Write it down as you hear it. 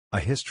A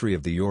History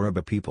of the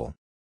Yoruba People.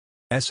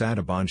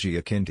 Adebanji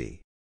Akintoye.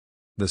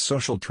 The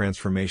Social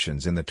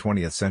Transformations in the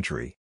 20th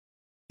Century.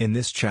 In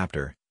this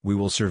chapter, we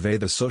will survey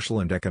the social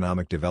and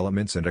economic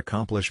developments and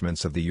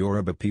accomplishments of the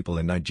Yoruba people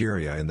in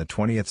Nigeria in the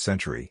 20th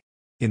century.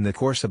 In the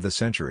course of the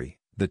century,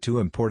 the two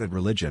imported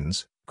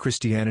religions,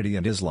 Christianity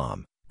and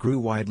Islam, grew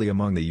widely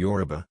among the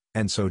Yoruba,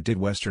 and so did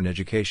Western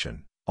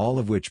education, all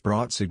of which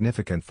brought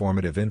significant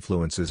formative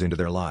influences into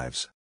their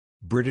lives.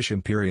 British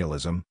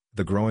imperialism,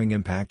 the growing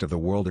impact of the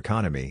world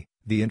economy,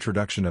 the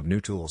introduction of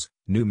new tools,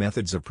 new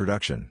methods of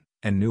production,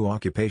 and new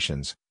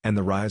occupations, and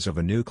the rise of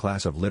a new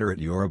class of literate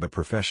Yoruba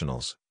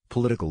professionals,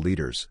 political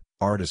leaders,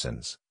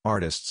 artisans,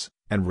 artists,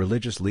 and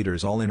religious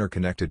leaders all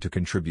interconnected to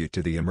contribute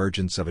to the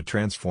emergence of a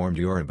transformed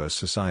Yoruba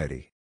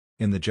society.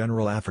 In the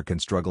general African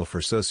struggle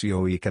for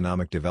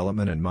socio-economic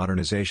development and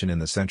modernization in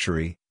the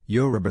century,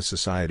 Yoruba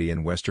society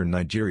in western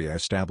Nigeria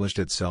established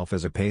itself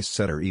as a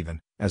pace-setter even,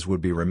 as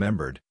would be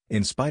remembered,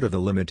 in spite of the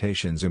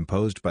limitations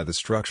imposed by the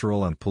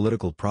structural and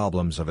political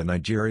problems of a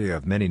Nigeria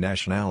of many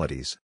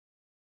nationalities.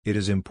 It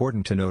is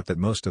important to note that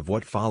most of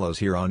what follows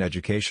here on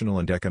educational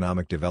and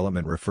economic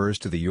development refers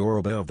to the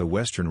Yoruba of the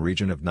western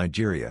region of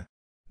Nigeria.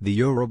 The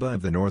Yoruba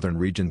of the northern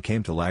region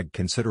came to lag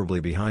considerably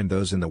behind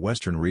those in the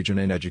western region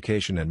in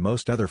education and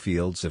most other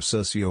fields of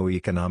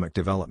socio-economic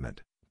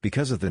development,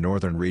 because of the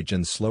northern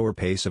region's slower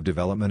pace of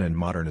development and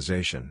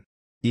modernization.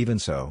 Even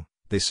so,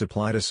 they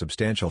supplied a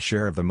substantial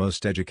share of the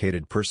most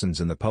educated persons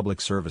in the public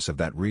service of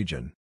that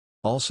region.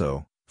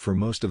 Also, for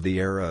most of the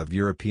era of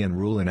European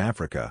rule in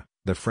Africa,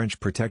 the French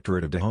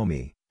protectorate of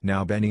Dahomey,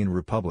 now Benin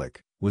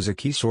Republic, was a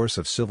key source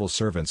of civil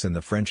servants in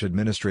the French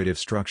administrative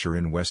structure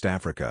in West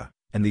Africa,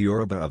 and the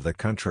Yoruba of the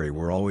country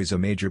were always a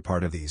major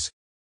part of these.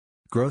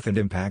 Growth and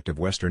impact of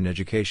Western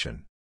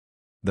education.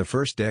 The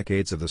first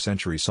decades of the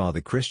century saw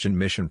the Christian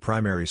mission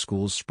primary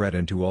schools spread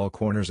into all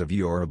corners of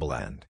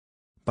Yorubaland.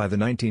 By the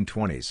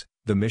 1920s,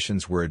 the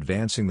missions were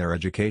advancing their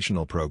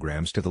educational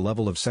programs to the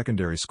level of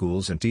secondary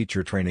schools and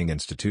teacher training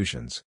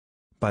institutions.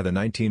 By the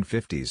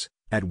 1950s,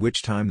 at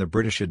which time the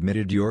British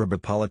admitted Yoruba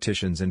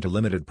politicians into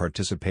limited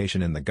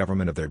participation in the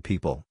government of their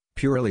people,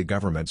 purely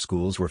government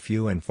schools were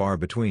few and far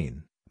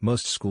between,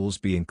 most schools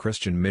being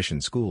Christian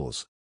mission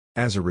schools.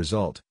 As a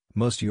result,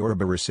 most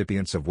Yoruba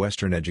recipients of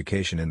Western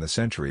education in the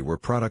century were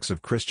products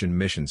of Christian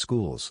mission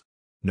schools.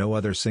 No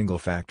other single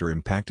factor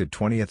impacted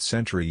 20th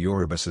century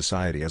Yoruba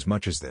society as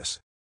much as this.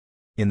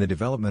 In the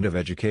development of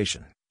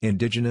education,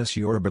 indigenous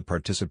Yoruba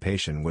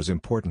participation was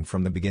important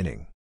from the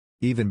beginning.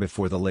 Even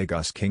before the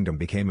Lagos Kingdom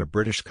became a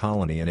British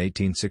colony in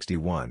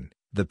 1861,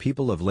 the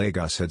people of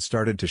Lagos had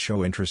started to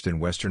show interest in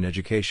Western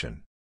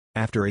education.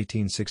 After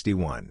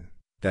 1861,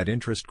 that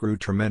interest grew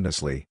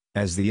tremendously,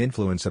 as the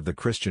influence of the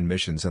Christian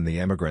missions and the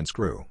emigrants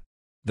grew.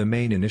 The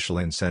main initial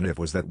incentive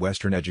was that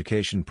Western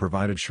education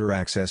provided sure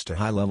access to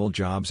high-level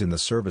jobs in the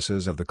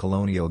services of the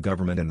colonial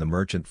government and the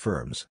merchant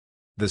firms.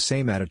 The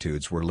same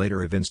attitudes were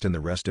later evinced in the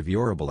rest of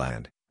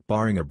Yorubaland,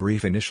 barring a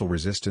brief initial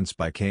resistance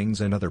by kings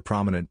and other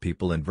prominent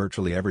people in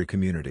virtually every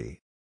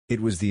community.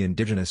 It was the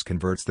indigenous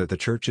converts that the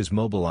churches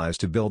mobilized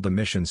to build the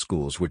mission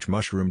schools which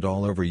mushroomed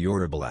all over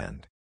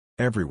Yorubaland.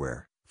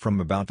 Everywhere, from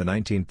about the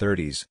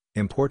 1930s,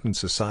 important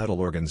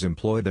societal organs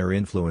employed their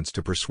influence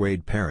to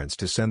persuade parents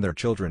to send their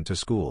children to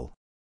school.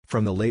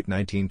 From the late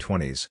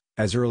 1920s,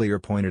 as earlier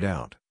pointed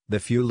out, the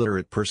few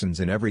literate persons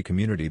in every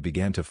community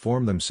began to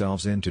form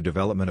themselves into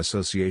development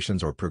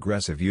associations or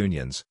progressive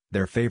unions,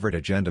 their favorite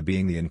agenda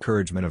being the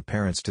encouragement of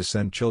parents to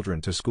send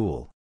children to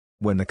school.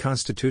 When the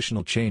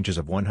constitutional changes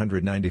of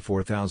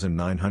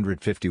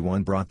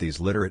 194,951 brought these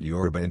literate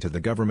Yoruba into the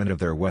government of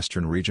their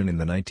western region in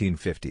the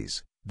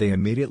 1950s, they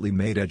immediately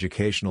made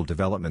educational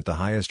development the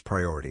highest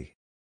priority.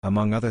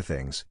 Among other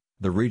things,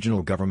 the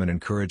regional government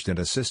encouraged and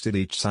assisted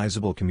each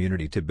sizable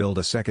community to build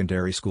a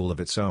secondary school of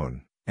its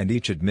own, and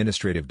each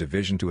administrative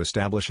division to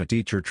establish a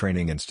teacher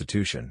training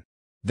institution.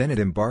 Then it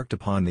embarked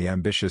upon the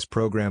ambitious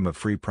program of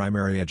free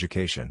primary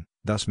education,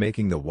 thus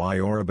making the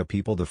Yoruba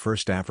people the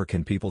first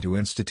African people to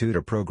institute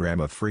a program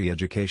of free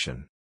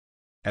education.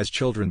 As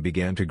children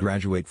began to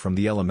graduate from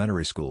the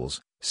elementary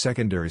schools,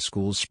 secondary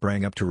schools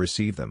sprang up to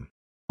receive them.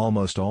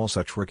 Almost all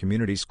such were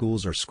community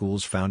schools or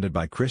schools founded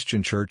by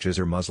Christian churches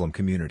or Muslim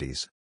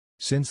communities.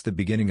 Since the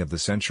beginning of the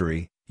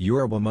century,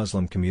 Yoruba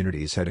Muslim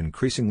communities had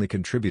increasingly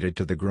contributed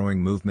to the growing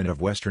movement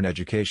of Western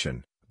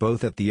education,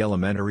 both at the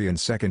elementary and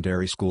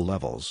secondary school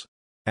levels.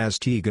 As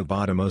Tiga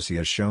Badamosi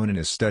has shown in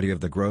his study of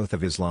the growth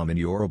of Islam in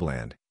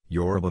Yorubaland,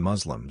 Yoruba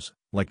Muslims,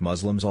 like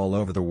Muslims all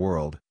over the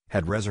world,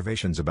 had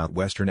reservations about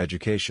Western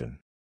education.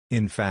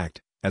 In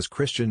fact, as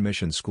Christian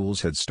mission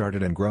schools had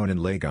started and grown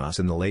in Lagos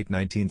in the late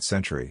 19th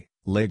century,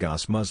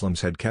 Lagos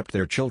Muslims had kept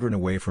their children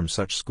away from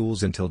such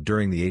schools until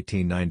during the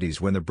 1890s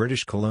when the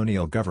British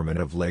colonial government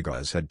of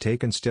Lagos had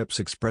taken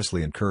steps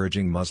expressly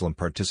encouraging Muslim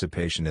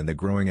participation in the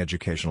growing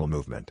educational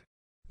movement.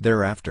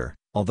 Thereafter,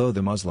 although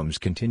the Muslims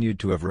continued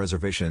to have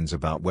reservations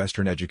about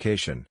Western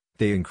education,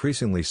 they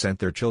increasingly sent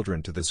their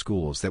children to the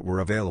schools that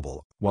were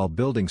available, while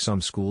building some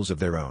schools of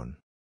their own.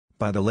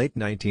 By the late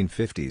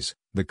 1950s,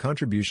 the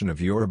contribution of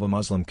Yoruba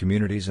Muslim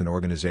communities and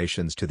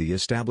organizations to the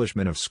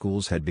establishment of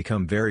schools had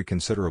become very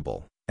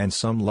considerable, and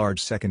some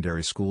large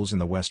secondary schools in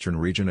the western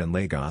region and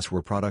Lagos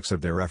were products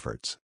of their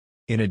efforts.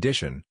 In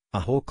addition,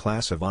 a whole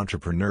class of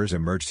entrepreneurs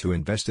emerged who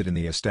invested in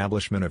the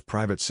establishment of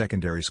private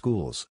secondary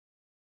schools.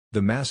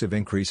 The massive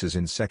increases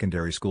in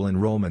secondary school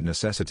enrollment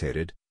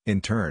necessitated, in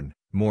turn,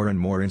 more and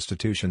more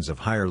institutions of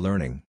higher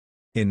learning.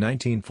 In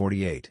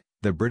 1948,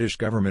 the British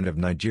government of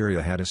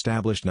Nigeria had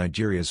established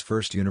Nigeria's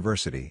first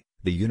university,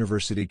 the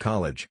University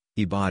College,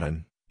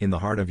 Ibadan, in the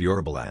heart of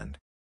Yorubaland.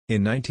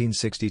 In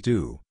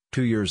 1962,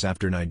 2 years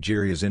after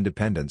Nigeria's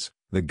independence,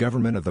 the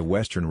government of the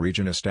western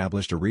region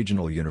established a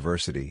regional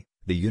university,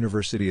 the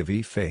University of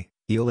Ife,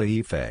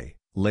 Ile-Ife,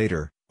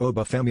 later,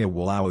 Obafemi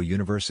Awolowo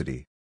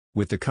University.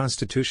 With the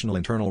constitutional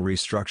internal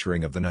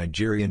restructuring of the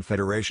Nigerian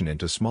Federation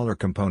into smaller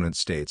component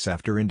states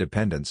after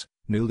independence,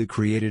 newly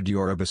created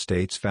Yoruba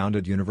states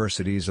founded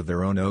universities of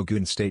their own: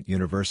 Ogun State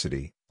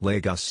University,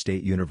 Lagos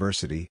State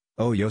University,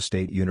 Oyo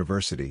State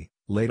University,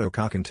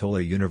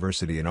 Akintoye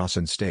University in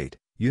Osun State,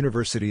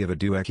 University of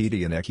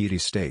Ado-Ekiti in Ekiti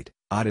State,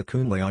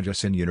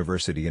 Adekunle-Ajasin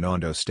University in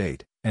Ondo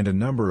State, and a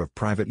number of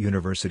private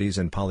universities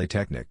and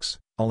polytechnics,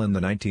 all in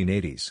the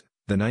 1980s,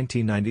 the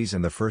 1990s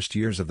and the first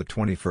years of the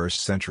 21st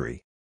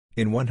century.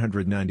 In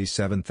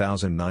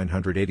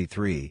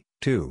 197,983,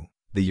 too,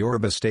 the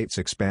Yoruba states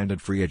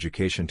expanded free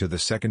education to the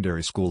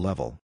secondary school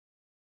level.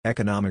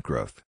 Economic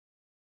growth.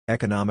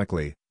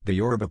 Economically, the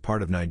Yoruba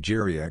part of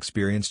Nigeria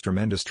experienced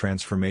tremendous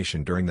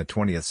transformation during the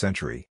 20th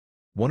century.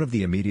 One of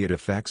the immediate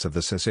effects of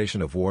the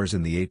cessation of wars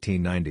in the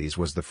 1890s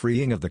was the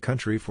freeing of the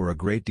country for a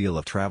great deal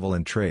of travel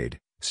and trade,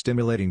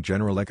 stimulating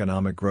general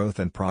economic growth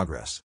and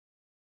progress.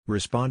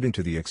 Responding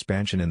to the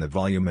expansion in the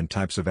volume and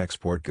types of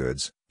export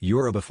goods,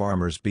 Yoruba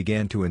farmers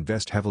began to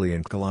invest heavily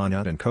in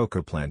kola-nut and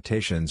cocoa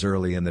plantations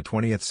early in the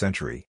 20th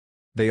century.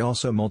 They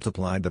also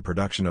multiplied the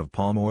production of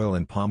palm oil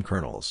and palm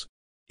kernels.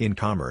 In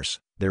commerce,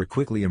 there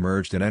quickly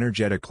emerged an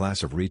energetic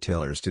class of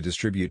retailers to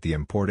distribute the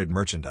imported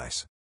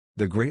merchandise.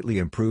 The greatly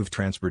improved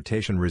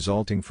transportation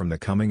resulting from the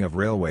coming of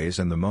railways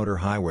and the motor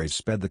highways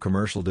sped the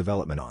commercial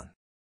development on.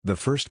 The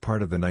first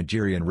part of the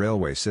Nigerian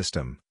railway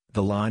system,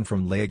 the line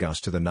from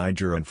Lagos to the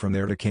Niger and from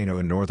there to Kano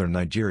in northern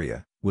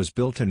Nigeria, was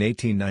built in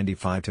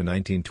 1895 to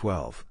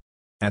 1912.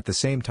 At the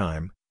same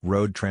time,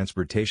 road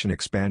transportation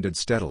expanded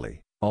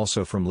steadily,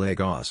 also from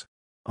Lagos.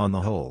 On the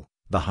whole,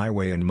 the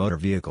highway and motor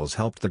vehicles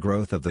helped the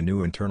growth of the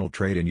new internal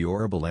trade in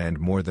Yorubaland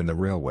more than the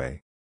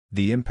railway.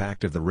 The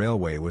impact of the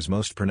railway was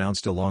most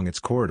pronounced along its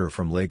corridor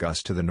from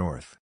Lagos to the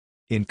north.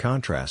 In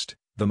contrast,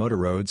 the motor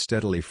road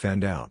steadily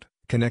fanned out,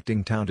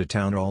 connecting town to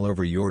town all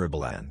over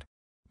Yorubaland.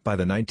 By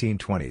the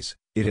 1920s,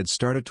 it had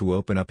started to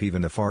open up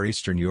even the far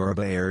eastern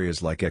Yoruba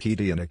areas like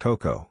Ekiti and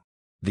Akoko.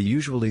 The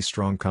usually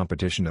strong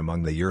competition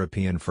among the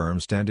European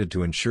firms tended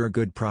to ensure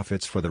good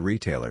profits for the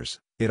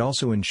retailers. It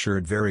also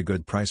ensured very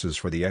good prices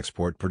for the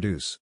export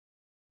produce.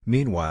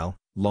 Meanwhile,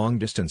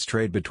 long-distance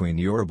trade between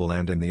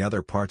Yorubaland and the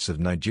other parts of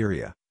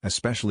Nigeria,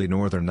 especially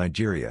northern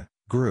Nigeria,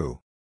 grew.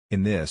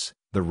 In this,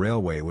 the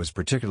railway was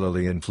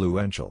particularly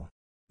influential.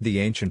 The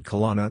ancient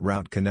kola-nut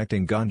route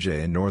connecting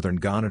Ganje in northern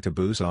Ghana to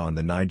Busa on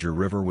the Niger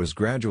River was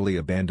gradually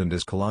abandoned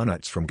as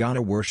kola-nuts from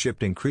Ghana were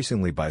shipped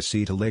increasingly by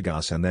sea to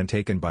Lagos and then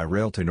taken by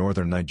rail to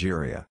northern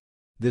Nigeria.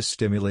 This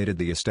stimulated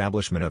the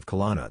establishment of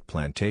kola-nut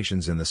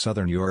plantations in the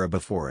southern Yoruba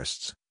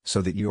forests, so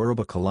that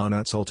Yoruba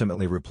kola-nuts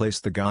ultimately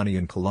replaced the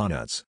Ghanaian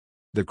kola-nuts.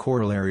 The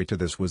corollary to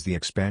this was the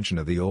expansion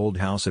of the old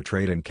Hausa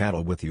trade in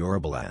cattle with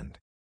Yorubaland.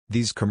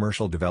 These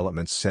commercial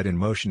developments set in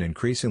motion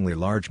increasingly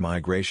large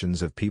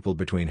migrations of people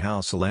between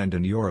Hausaland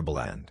and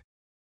Yorubaland.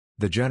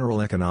 The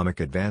general economic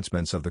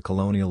advancements of the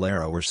colonial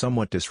era were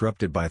somewhat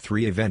disrupted by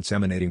three events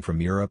emanating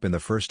from Europe in the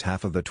first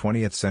half of the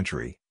 20th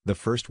century: the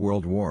First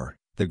World War,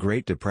 the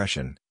Great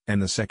Depression,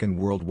 and the Second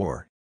World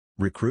War.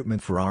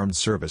 Recruitment for armed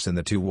service in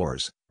the two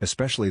wars,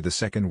 especially the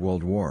Second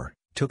World War,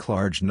 took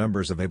large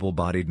numbers of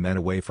able-bodied men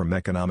away from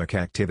economic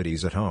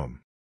activities at home.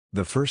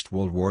 The First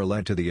World War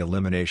led to the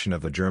elimination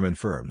of the German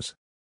firms.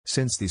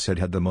 Since these had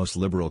had the most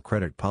liberal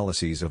credit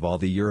policies of all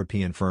the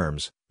European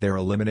firms, their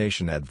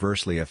elimination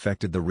adversely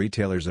affected the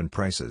retailers and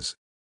prices.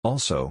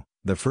 Also,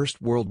 the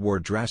First World War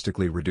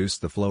drastically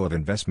reduced the flow of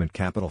investment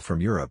capital from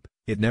Europe.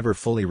 It never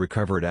fully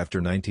recovered after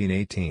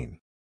 1918.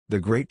 The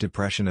Great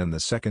Depression and the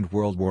Second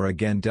World War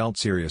again dealt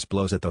serious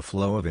blows at the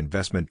flow of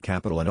investment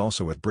capital and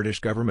also at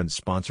British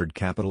government-sponsored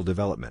capital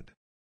development.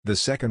 The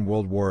Second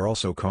World War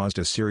also caused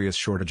a serious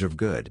shortage of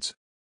goods.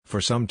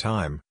 For some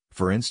time,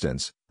 for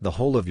instance, the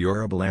whole of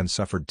Yorubaland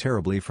suffered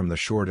terribly from the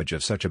shortage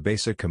of such a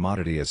basic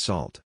commodity as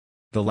salt.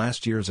 The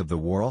last years of the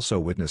war also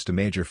witnessed a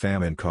major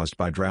famine caused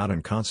by drought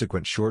and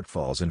consequent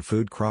shortfalls in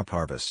food crop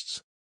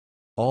harvests.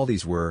 All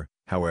these were,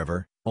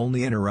 however,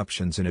 only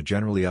interruptions in a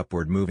generally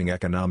upward-moving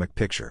economic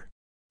picture.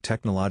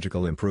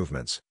 Technological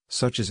improvements,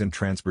 such as in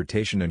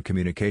transportation and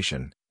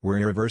communication, were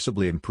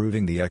irreversibly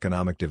improving the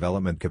economic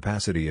development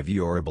capacity of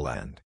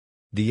Yorubaland.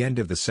 The end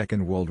of the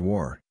Second World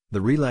War,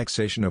 the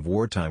relaxation of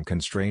wartime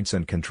constraints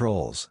and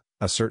controls,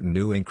 a certain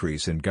new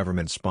increase in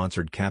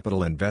government-sponsored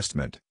capital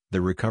investment,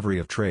 the recovery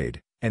of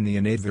trade, and the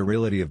innate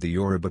virility of the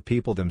Yoruba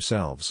people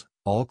themselves,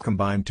 all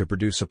combined to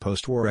produce a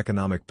post-war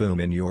economic boom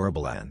in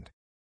Yorubaland.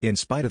 In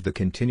spite of the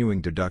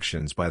continuing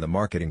deductions by the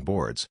marketing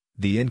boards,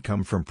 the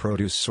income from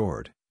produce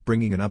soared,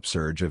 bringing an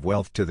upsurge of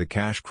wealth to the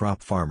cash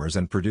crop farmers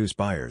and produce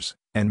buyers,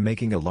 and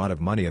making a lot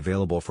of money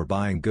available for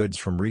buying goods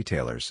from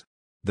retailers.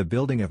 The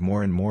building of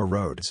more and more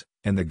roads,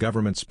 and the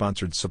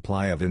government-sponsored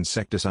supply of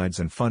insecticides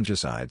and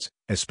fungicides,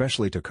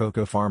 especially to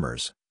cocoa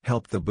farmers,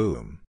 helped the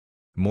boom.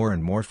 More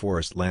and more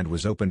forest land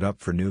was opened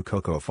up for new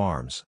cocoa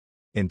farms.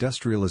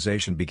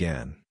 Industrialization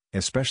began,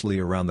 especially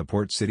around the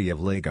port city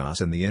of Lagos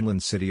and the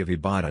inland city of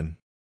Ibadan.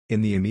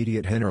 In the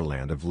immediate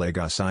hinterland of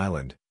Lagos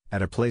Island,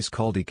 at a place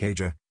called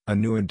Ikeja, a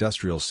new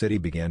industrial city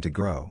began to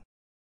grow.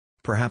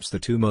 Perhaps the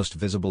two most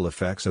visible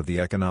effects of the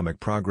economic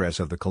progress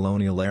of the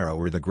colonial era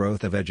were the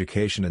growth of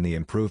education and the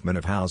improvement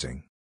of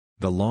housing.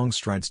 The long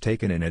strides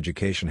taken in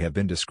education have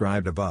been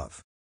described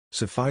above.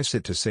 Suffice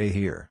it to say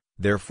here,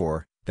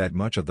 therefore, that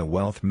much of the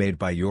wealth made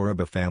by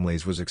Yoruba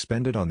families was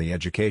expended on the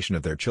education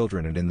of their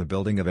children and in the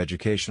building of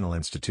educational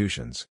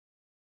institutions.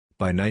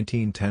 By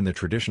 1910 the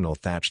traditional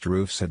thatched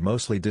roofs had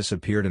mostly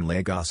disappeared in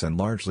Lagos and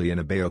largely in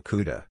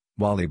Abeokuta,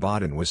 while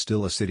Ibadan was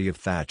still a city of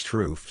thatched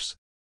roofs.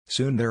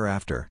 Soon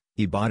thereafter,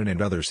 Ibadan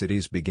and other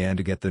cities began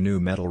to get the new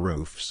metal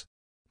roofs.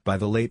 By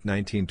the late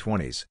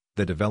 1920s,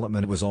 the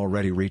development was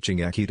already reaching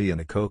Ekiti and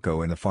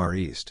Akoko in the Far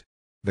East.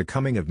 The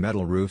coming of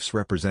metal roofs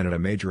represented a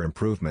major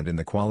improvement in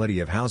the quality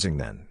of housing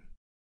then.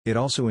 It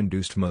also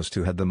induced most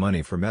who had the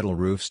money for metal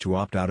roofs to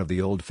opt out of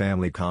the old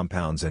family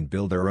compounds and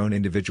build their own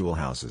individual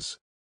houses.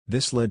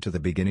 This led to the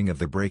beginning of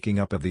the breaking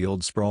up of the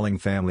old sprawling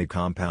family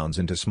compounds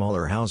into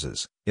smaller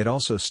houses. It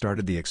also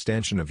started the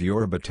extension of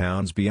Yoruba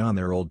towns beyond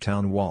their old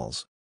town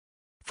walls.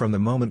 From the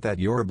moment that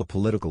Yoruba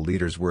political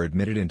leaders were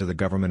admitted into the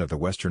government of the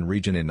Western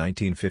region in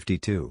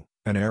 1952,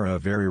 an era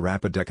of very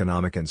rapid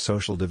economic and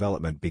social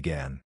development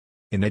began.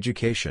 In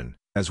education,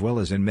 as well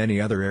as in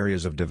many other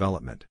areas of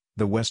development,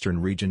 the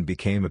Western region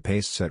became a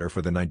pace-setter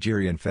for the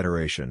Nigerian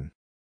Federation.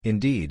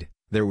 Indeed,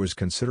 there was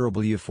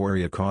considerable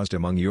euphoria caused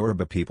among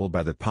Yoruba people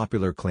by the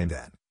popular claim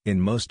that,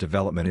 in most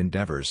development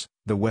endeavors,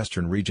 the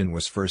Western region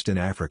was first in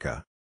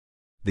Africa.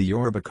 The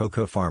Yoruba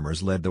cocoa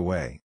farmers led the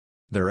way.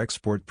 Their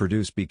export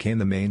produce became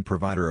the main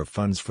provider of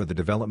funds for the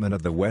development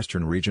of the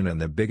Western region and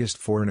the biggest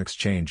foreign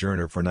exchange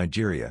earner for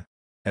Nigeria.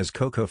 As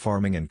cocoa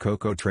farming and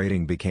cocoa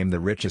trading became the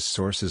richest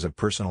sources of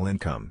personal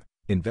income,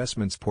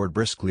 investments poured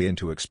briskly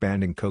into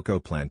expanding cocoa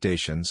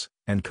plantations,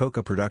 and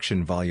cocoa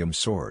production volume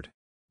soared.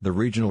 The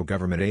regional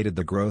government aided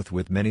the growth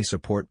with many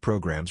support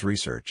programs: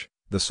 research,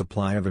 the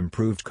supply of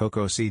improved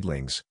cocoa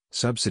seedlings,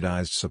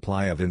 subsidized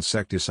supply of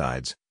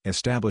insecticides,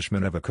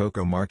 establishment of a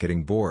cocoa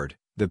marketing board,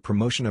 the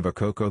promotion of a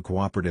cocoa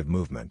cooperative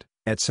movement,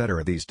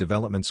 etc. These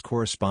developments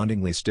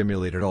correspondingly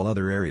stimulated all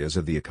other areas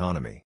of the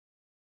economy.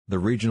 The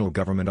regional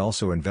government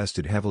also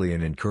invested heavily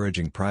in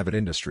encouraging private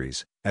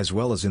industries, as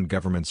well as in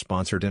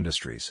government-sponsored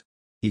industries.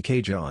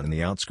 Ikeja on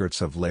the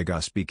outskirts of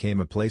Lagos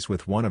became a place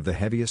with one of the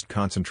heaviest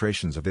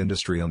concentrations of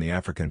industry on the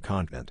African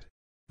continent.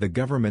 The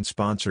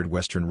government-sponsored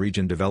Western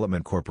Region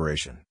Development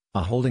Corporation,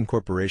 a holding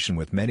corporation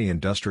with many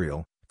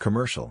industrial,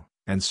 commercial,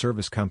 and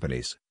service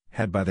companies,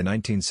 had by the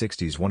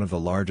 1960s one of the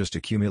largest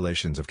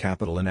accumulations of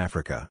capital in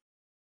Africa.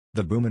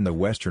 The boom in the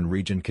Western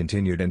region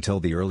continued until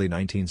the early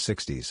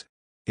 1960s.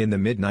 In the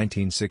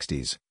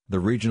mid-1960s, the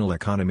regional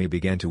economy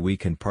began to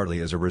weaken partly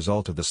as a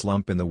result of the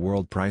slump in the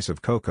world price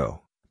of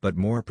cocoa, but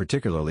more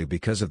particularly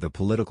because of the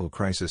political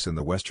crisis in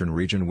the Western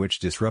region which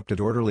disrupted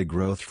orderly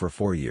growth for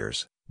 4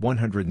 years,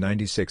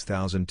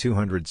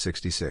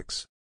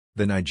 196,266.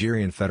 The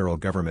Nigerian federal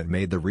government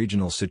made the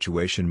regional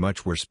situation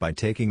much worse by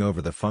taking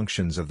over the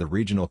functions of the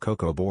Regional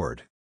Cocoa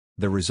Board.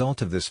 The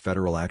result of this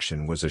federal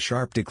action was a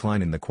sharp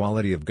decline in the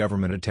quality of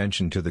government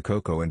attention to the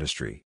cocoa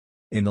industry.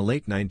 In the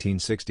late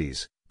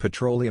 1960s,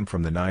 petroleum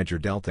from the Niger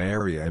Delta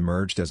area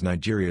emerged as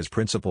Nigeria's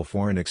principal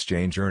foreign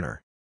exchange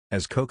earner.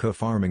 As cocoa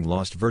farming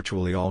lost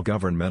virtually all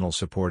governmental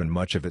support and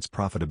much of its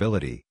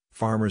profitability,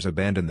 farmers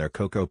abandoned their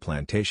cocoa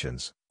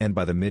plantations, and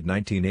by the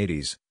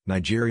mid-1980s,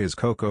 Nigeria's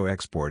cocoa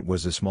export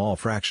was a small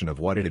fraction of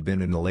what it had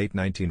been in the late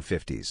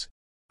 1950s.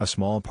 A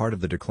small part of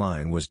the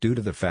decline was due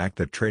to the fact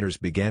that traders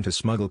began to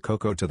smuggle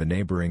cocoa to the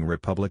neighboring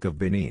Republic of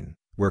Benin,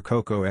 where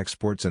cocoa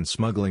exports and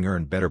smuggling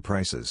earned better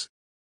prices.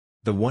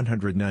 The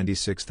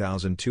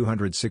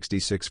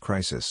 196,266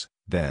 crisis,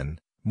 then,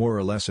 more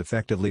or less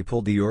effectively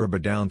pulled the Yoruba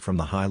down from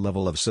the high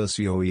level of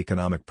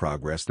socio-economic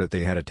progress that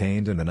they had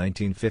attained in the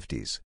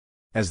 1950s.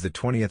 As the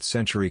 20th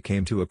century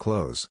came to a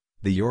close,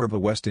 the Yoruba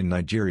West in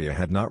Nigeria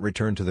had not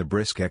returned to the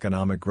brisk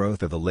economic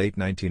growth of the late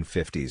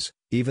 1950s,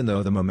 even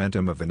though the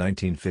momentum of the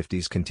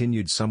 1950s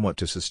continued somewhat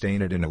to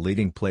sustain it in a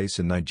leading place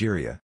in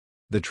Nigeria.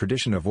 The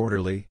tradition of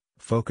orderly,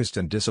 focused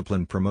and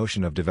disciplined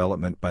promotion of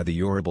development by the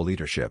Yoruba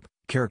leadership,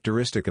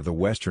 characteristic of the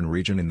Western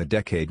region in the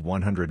decade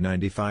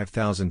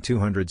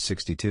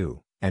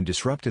 195,262, and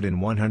disrupted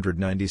in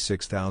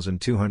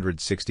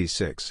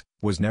 196,266,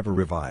 was never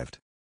revived.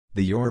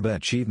 The Yoruba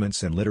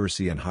achievements in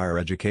literacy and higher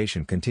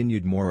education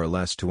continued more or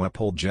less to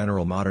uphold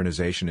general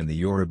modernization in the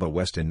Yoruba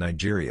West in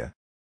Nigeria.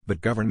 but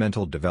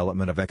governmental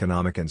development of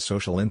economic and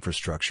social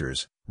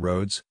infrastructures,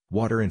 roads,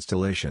 water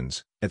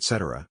installations,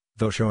 etc.,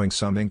 though showing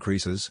some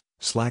increases,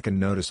 slackened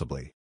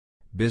noticeably.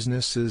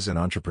 Businesses and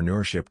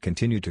entrepreneurship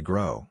continued to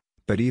grow,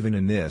 but even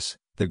in this,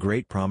 the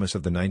great promise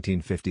of the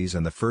 1950s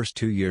and the first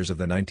 2 years of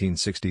the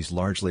 1960s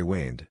largely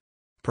waned.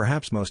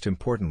 Perhaps most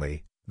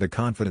importantly, the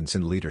confidence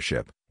in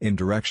leadership, in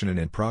direction and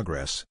in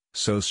progress,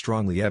 so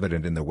strongly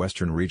evident in the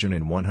Western region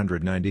in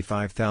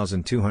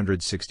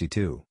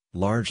 195,262,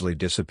 largely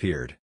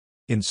disappeared.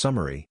 In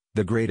summary,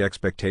 the great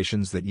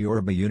expectations that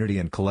Yoruba unity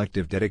and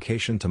collective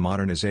dedication to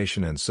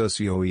modernization and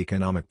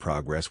socio-economic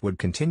progress would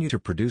continue to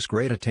produce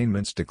great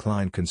attainments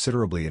declined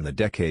considerably in the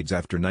decades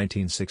after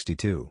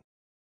 1962.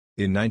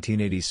 In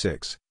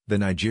 1986, the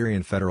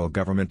Nigerian federal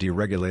government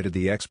deregulated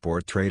the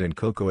export trade in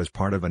cocoa as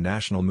part of a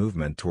national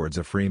movement towards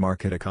a free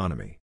market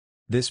economy.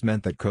 This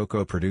meant that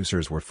cocoa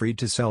producers were freed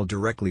to sell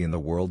directly in the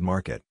world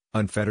market,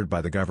 unfettered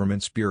by the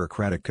government's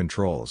bureaucratic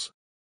controls.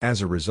 As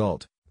a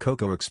result,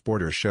 cocoa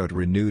exporters showed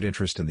renewed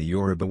interest in the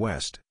Yoruba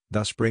West,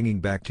 thus bringing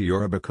back to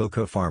Yoruba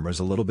cocoa farmers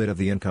a little bit of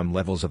the income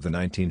levels of the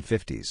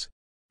 1950s.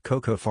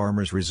 Cocoa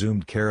farmers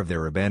resumed care of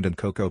their abandoned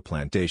cocoa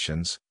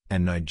plantations,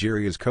 and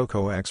Nigeria's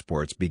cocoa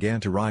exports began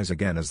to rise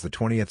again as the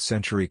 20th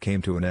century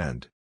came to an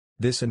end.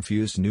 This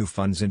infused new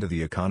funds into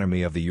the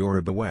economy of the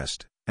Yoruba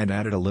West, and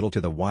added a little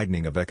to the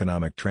widening of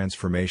economic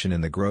transformation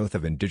in the growth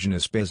of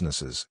indigenous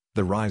businesses,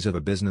 the rise of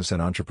a business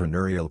and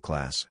entrepreneurial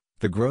class,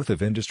 the growth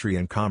of industry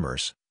and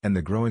commerce, and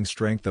the growing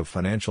strength of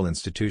financial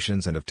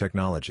institutions and of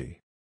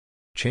technology.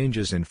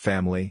 Changes in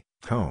family,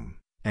 home,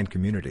 and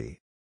community.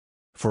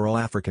 For all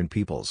African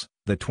peoples,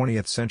 the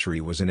 20th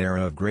century was an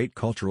era of great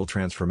cultural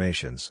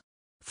transformations.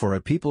 For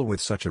a people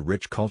with such a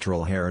rich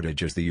cultural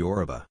heritage as the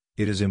Yoruba,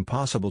 it is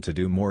impossible to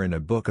do more in a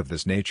book of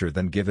this nature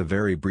than give a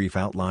very brief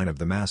outline of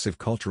the massive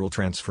cultural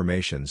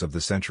transformations of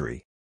the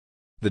century.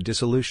 The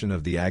dissolution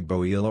of the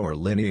Agbo-Ile or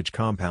lineage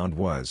compound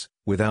was,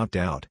 without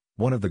doubt,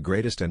 one of the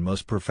greatest and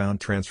most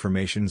profound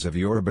transformations of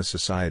Yoruba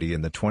society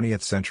in the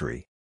 20th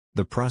century.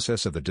 The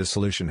process of the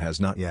dissolution has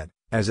not yet,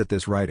 as at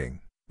this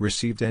writing,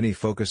 received any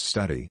focused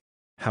study.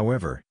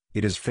 However,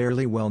 it is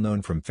fairly well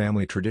known from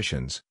family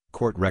traditions,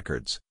 court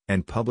records,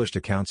 and published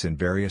accounts in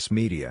various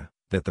media,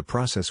 that the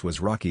process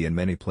was rocky in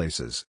many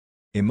places.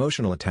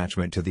 Emotional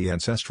attachment to the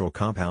ancestral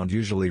compound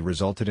usually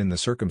resulted in the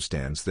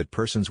circumstance that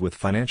persons with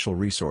financial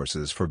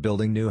resources for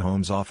building new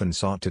homes often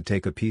sought to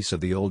take a piece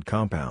of the old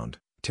compound,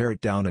 tear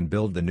it down and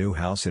build the new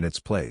house in its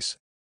place.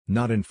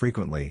 Not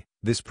infrequently,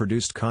 this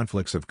produced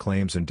conflicts of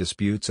claims and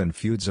disputes and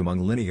feuds among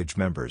lineage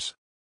members.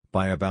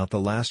 By about the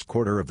last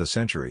quarter of the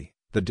century,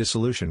 the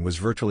dissolution was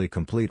virtually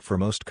complete for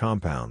most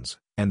compounds,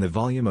 and the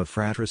volume of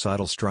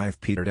fratricidal strife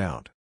petered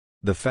out.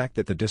 The fact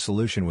that the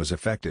dissolution was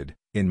effected,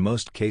 in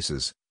most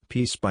cases,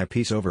 piece by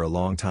piece over a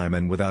long time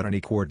and without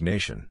any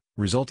coordination,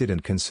 resulted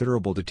in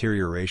considerable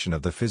deterioration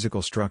of the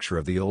physical structure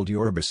of the old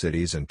Yoruba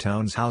cities and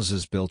towns.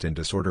 Houses built in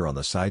disorder on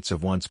the sites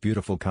of once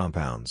beautiful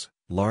compounds,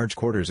 large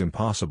quarters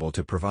impossible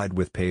to provide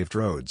with paved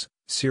roads,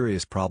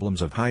 serious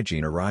problems of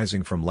hygiene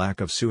arising from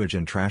lack of sewage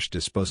and trash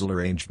disposal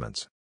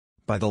arrangements.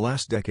 By the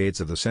last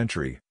decades of the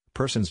century,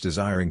 persons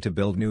desiring to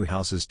build new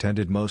houses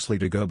tended mostly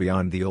to go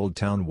beyond the old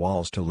town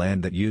walls to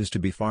land that used to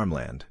be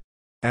farmland.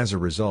 As a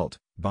result,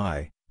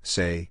 by,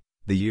 say,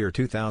 the year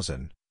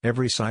 2000,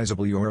 every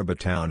sizable Yoruba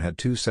town had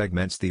two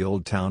segments: the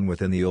old town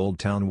within the old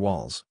town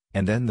walls,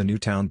 and then the new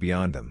town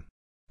beyond them.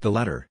 The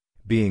latter,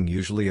 being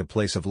usually a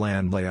place of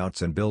land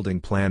layouts and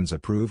building plans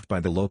approved by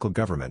the local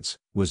governments,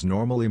 was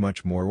normally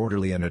much more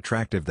orderly and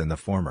attractive than the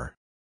former.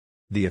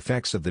 The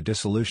effects of the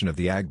dissolution of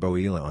the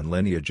Agbo-Ile on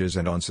lineages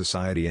and on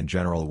society in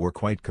general were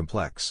quite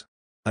complex.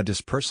 A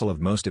dispersal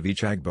of most of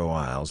each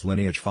Agbo-Ile's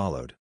lineage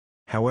followed.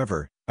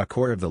 However, a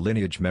core of the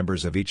lineage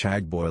members of each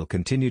Agbo-Ile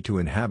continued to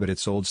inhabit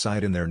its old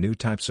site in their new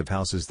types of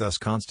houses, thus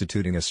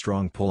constituting a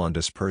strong pull on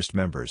dispersed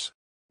members.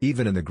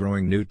 Even in the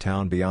growing new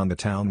town beyond the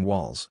town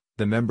walls,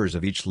 the members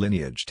of each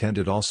lineage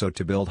tended also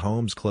to build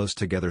homes close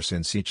together,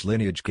 since each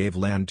lineage gave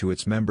land to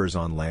its members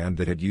on land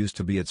that had used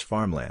to be its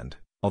farmland,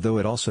 although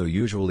it also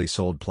usually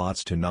sold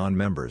plots to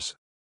non-members.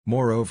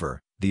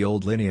 Moreover, the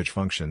old lineage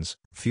functions,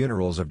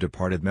 funerals of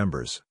departed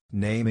members,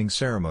 naming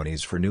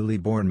ceremonies for newly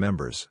born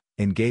members,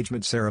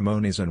 engagement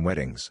ceremonies and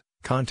weddings,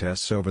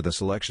 contests over the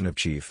selection of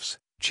chiefs,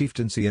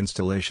 chieftaincy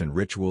installation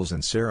rituals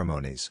and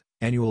ceremonies,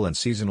 annual and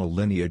seasonal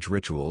lineage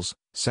rituals,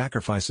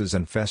 sacrifices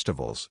and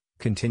festivals,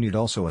 continued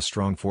also a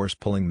strong force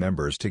pulling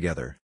members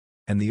together.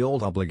 And the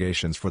old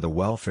obligations for the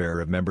welfare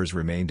of members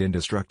remained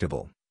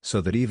indestructible,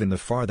 so that even the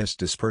farthest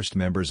dispersed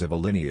members of a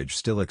lineage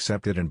still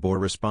accepted and bore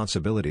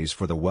responsibilities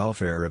for the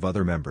welfare of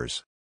other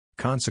members.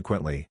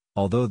 Consequently,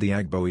 although the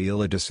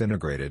Agbo-Ile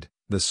disintegrated,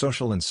 the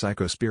social and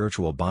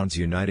psycho-spiritual bonds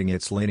uniting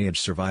its lineage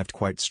survived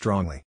quite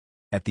strongly.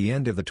 At the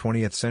end of the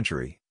 20th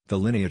century, the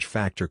lineage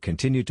factor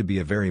continued to be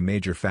a very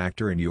major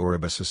factor in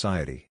Yoruba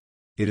society.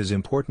 It is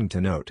important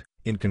to note,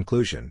 in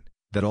conclusion,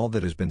 that all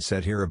that has been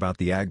said here about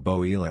the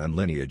Agbo-Ile and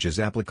lineage is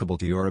applicable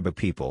to Yoruba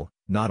people,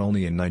 not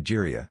only in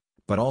Nigeria,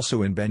 but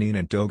also in Benin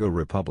and Togo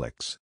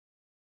republics.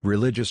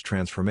 Religious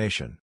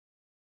transformation.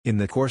 In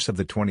the course of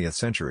the 20th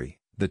century,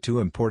 The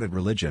two imported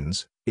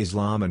religions,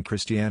 Islam and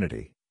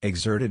Christianity,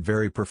 exerted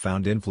very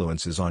profound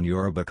influences on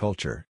Yoruba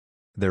culture.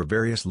 Their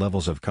various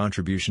levels of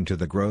contribution to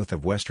the growth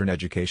of Western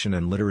education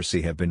and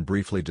literacy have been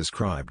briefly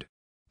described.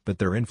 But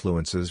their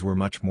influences were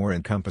much more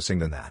encompassing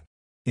than that.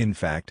 In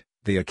fact,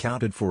 they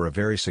accounted for a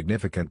very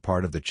significant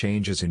part of the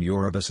changes in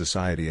Yoruba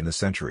society in the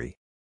century.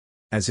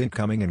 As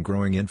incoming and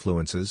growing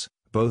influences,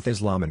 both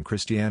Islam and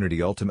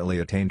Christianity ultimately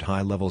attained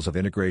high levels of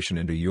integration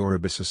into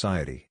Yoruba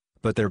society,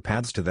 but their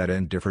paths to that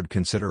end differed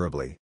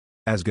considerably.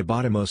 As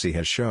Gbademosi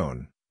has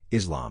shown,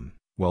 Islam,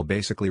 while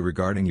basically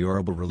regarding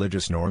Yoruba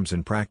religious norms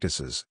and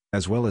practices,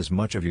 as well as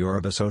much of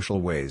Yoruba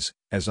social ways,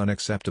 as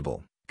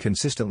unacceptable,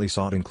 consistently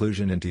sought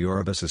inclusion into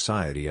Yoruba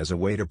society as a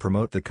way to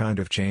promote the kind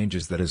of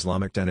changes that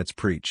Islamic tenets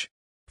preach.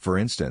 For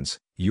instance,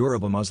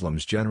 Yoruba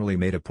Muslims generally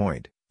made a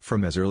point,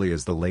 from as early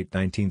as the late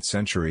 19th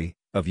century,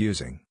 of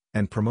using,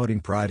 and promoting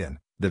pride in,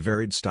 the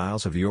varied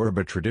styles of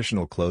Yoruba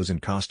traditional clothes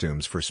and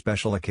costumes for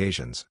special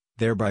occasions,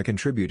 thereby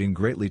contributing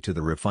greatly to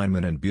the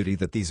refinement and beauty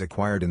that these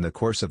acquired in the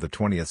course of the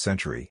 20th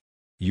century.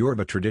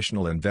 Yoruba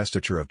traditional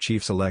investiture of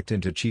chiefs elect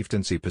into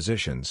chieftaincy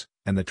positions,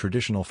 and the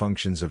traditional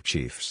functions of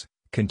chiefs,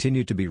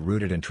 continued to be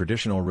rooted in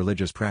traditional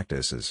religious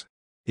practices.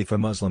 If a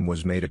Muslim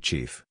was made a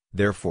chief,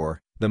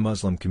 therefore, the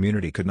Muslim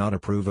community could not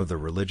approve of the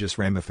religious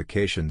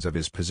ramifications of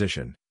his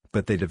position,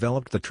 but they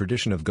developed the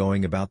tradition of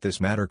going about this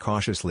matter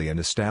cautiously and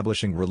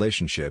establishing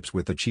relationships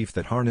with the chief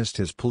that harnessed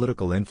his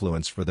political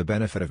influence for the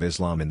benefit of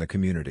Islam in the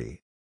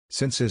community.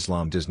 Since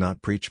Islam does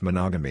not preach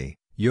monogamy,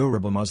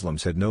 Yoruba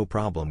Muslims had no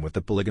problem with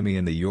the polygamy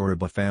in the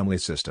Yoruba family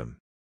system.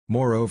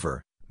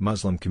 Moreover,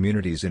 Muslim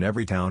communities in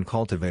every town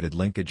cultivated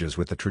linkages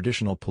with the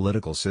traditional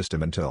political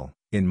system until,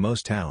 in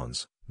most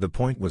towns, the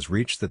point was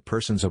reached that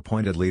persons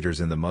appointed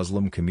leaders in the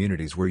Muslim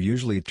communities were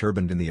usually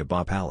turbaned in the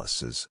Aba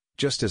palaces,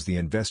 just as the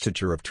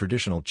investiture of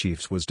traditional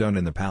chiefs was done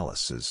in the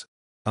palaces.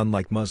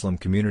 Unlike Muslim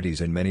communities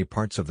in many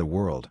parts of the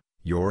world,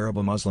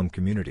 Yoruba Muslim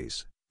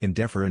communities, in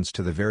deference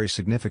to the very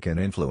significant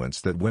influence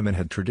that women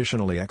had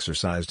traditionally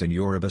exercised in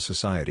Yoruba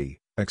society,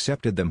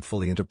 accepted them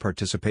fully into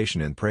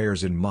participation in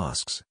prayers in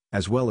mosques,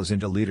 as well as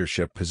into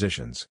leadership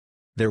positions.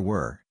 There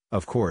were,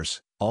 of course,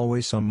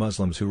 always some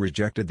Muslims who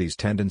rejected these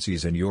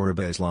tendencies in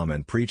Yoruba Islam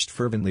and preached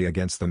fervently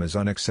against them as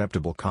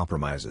unacceptable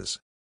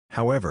compromises.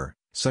 However,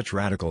 such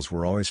radicals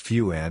were always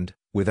few and,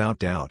 without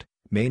doubt,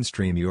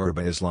 mainstream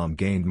Yoruba Islam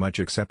gained much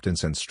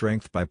acceptance and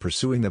strength by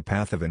pursuing the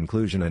path of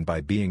inclusion and by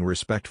being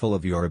respectful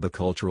of Yoruba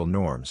cultural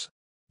norms.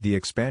 The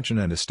expansion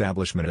and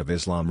establishment of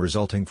Islam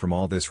resulting from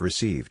all this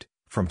received,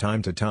 from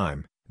time to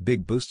time,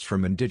 big boosts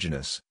from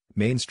indigenous,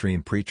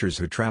 mainstream preachers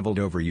who traveled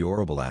over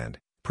Yorubaland,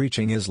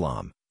 preaching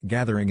Islam,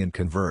 gathering in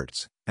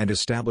converts, and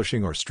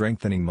establishing or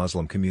strengthening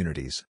Muslim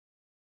communities.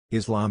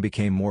 Islam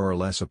became more or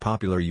less a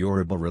popular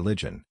Yoruba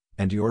religion,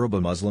 and Yoruba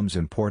Muslims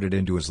imported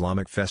into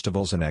Islamic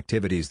festivals and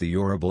activities the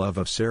Yoruba love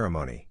of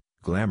ceremony,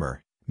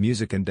 glamour,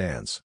 music and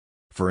dance.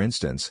 For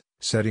instance,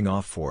 setting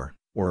off for,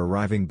 or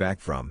arriving back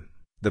from,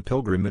 the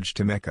pilgrimage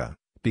to Mecca,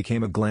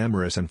 became a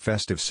glamorous and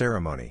festive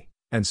ceremony,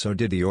 and so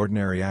did the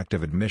ordinary act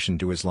of admission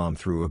to Islam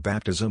through a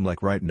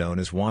baptism-like rite known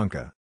as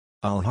wanka.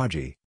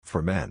 Al-Haji,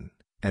 for men,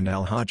 and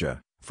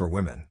Al-Hajja, for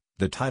women,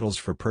 the titles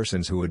for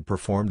persons who would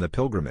perform the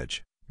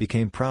pilgrimage,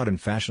 became proud and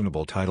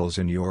fashionable titles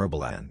in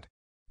Yorubaland.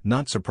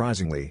 Not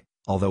surprisingly,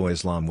 although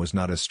Islam was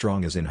not as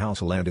strong as in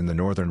Hausaland in the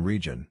northern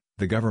region,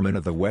 the government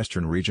of the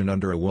western region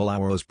under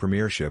Awolowo's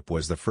premiership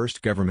was the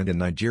first government in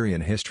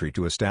Nigerian history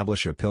to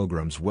establish a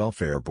Pilgrims'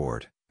 Welfare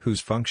Board, whose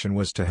function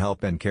was to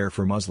help and care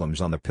for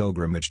Muslims on the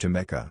pilgrimage to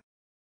Mecca.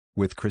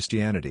 With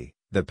Christianity,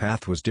 the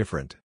path was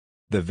different.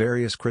 The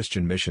various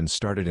Christian missions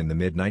started in the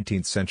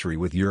mid-19th century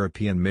with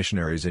European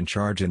missionaries in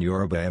charge and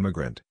Yoruba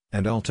emigrant,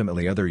 and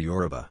ultimately other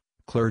Yoruba,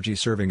 clergy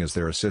serving as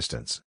their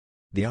assistants.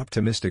 The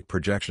optimistic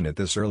projection at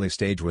this early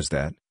stage was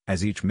that,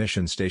 as each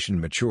mission station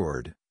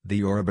matured, the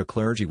Yoruba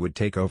clergy would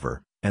take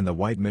over, and the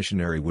white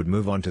missionary would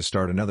move on to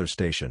start another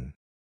station.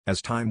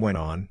 As time went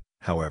on,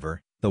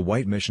 however, the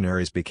white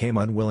missionaries became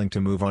unwilling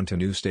to move on to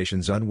new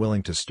stations,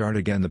 unwilling to start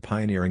again the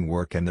pioneering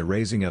work and the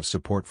raising of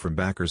support from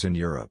backers in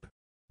Europe.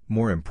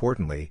 More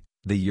importantly,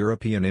 the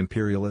European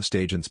imperialist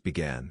agents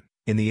began,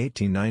 in the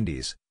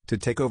 1890s, to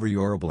take over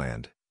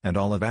Yorubaland, and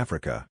all of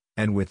Africa,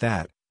 and with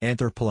that,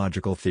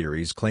 anthropological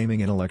theories claiming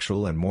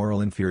intellectual and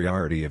moral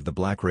inferiority of the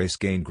black race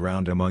gained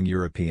ground among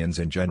Europeans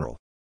in general.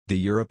 The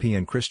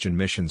European Christian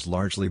missions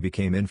largely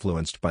became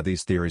influenced by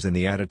these theories and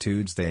the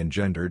attitudes they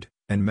engendered,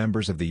 and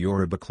members of the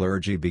Yoruba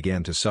clergy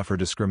began to suffer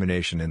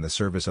discrimination in the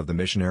service of the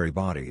missionary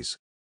bodies.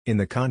 In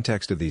the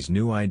context of these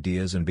new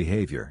ideas and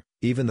behavior,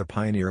 even the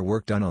pioneer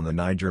work done on the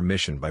Niger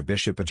mission by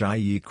Bishop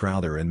Ajayi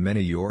Crowther and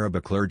many Yoruba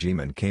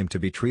clergymen came to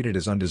be treated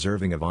as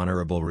undeserving of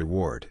honorable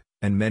reward,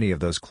 and many of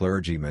those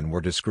clergymen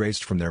were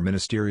disgraced from their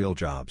ministerial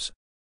jobs.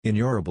 In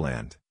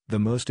Yorubaland, the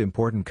most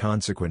important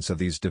consequence of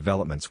these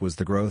developments was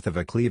the growth of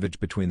a cleavage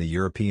between the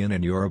European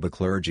and Yoruba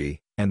clergy,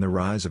 and the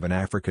rise of an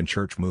African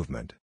church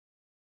movement.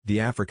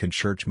 The African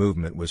church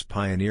movement was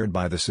pioneered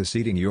by the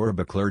seceding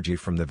Yoruba clergy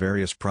from the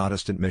various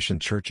Protestant mission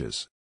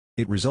churches.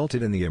 It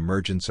resulted in the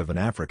emergence of an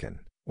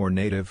African, or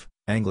native,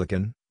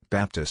 Anglican,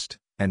 Baptist,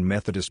 and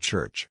Methodist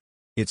Church.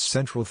 Its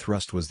central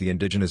thrust was the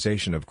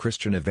indigenization of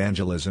Christian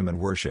evangelism and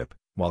worship,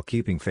 while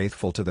keeping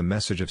faithful to the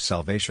message of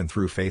salvation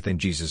through faith in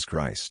Jesus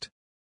Christ.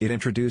 It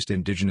introduced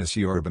indigenous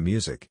Yoruba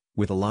music,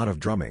 with a lot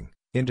of drumming,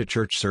 into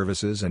church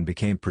services and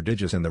became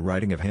prodigious in the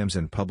writing of hymns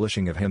and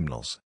publishing of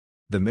hymnals.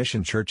 The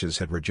mission churches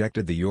had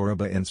rejected the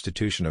Yoruba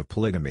institution of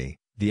polygamy.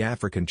 The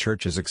African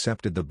churches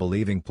accepted the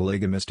believing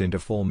polygamist into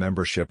full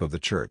membership of the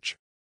church.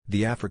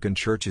 The African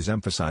churches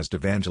emphasized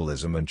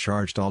evangelism and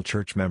charged all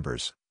church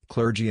members,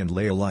 clergy and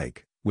lay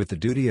alike, with the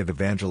duty of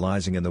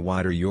evangelizing in the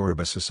wider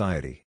Yoruba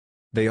society.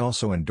 They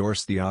also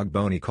endorsed the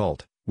Ogboni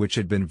cult, which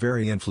had been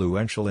very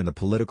influential in the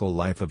political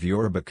life of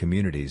Yoruba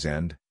communities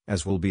and,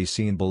 as will be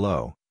seen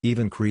below,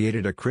 even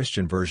created a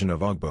Christian version of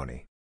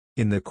Ogboni.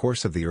 In the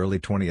course of the early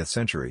 20th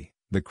century,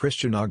 the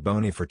Christian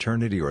Ogboni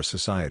fraternity or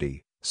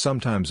society,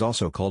 sometimes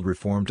also called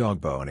Reformed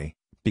Ogboni,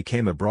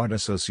 became a broad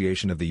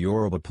association of the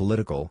Yoruba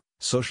political,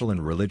 social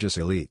and religious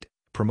elite,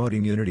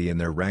 promoting unity in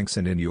their ranks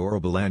and in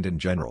Yoruba land in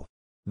general.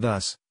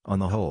 Thus, on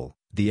the whole,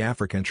 the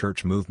African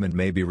church movement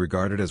may be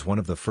regarded as one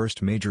of the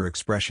first major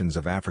expressions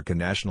of African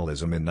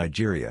nationalism in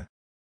Nigeria.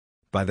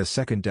 By the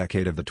second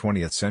decade of the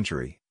 20th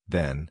century,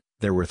 then,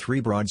 there were three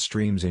broad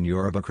streams in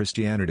Yoruba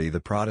Christianity: the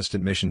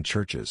Protestant mission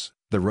churches,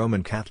 the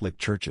Roman Catholic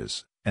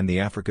churches, and the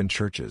African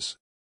churches.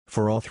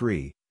 For all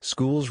three,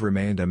 schools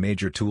remained a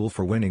major tool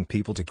for winning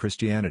people to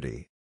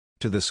Christianity.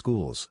 To the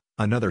schools,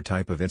 another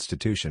type of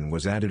institution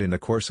was added in the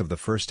course of the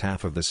first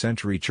half of the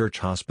century: church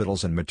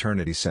hospitals and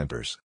maternity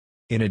centers.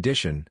 In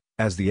addition,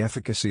 as the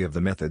efficacy of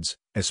the methods,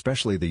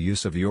 especially the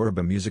use of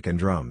Yoruba music and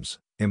drums,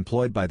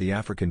 employed by the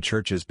African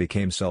churches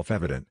became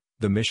self-evident,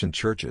 the mission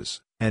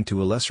churches, and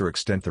to a lesser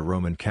extent the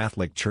Roman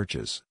Catholic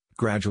churches,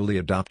 gradually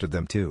adopted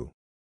them too.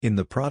 In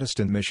the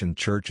Protestant mission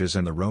churches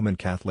and the Roman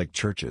Catholic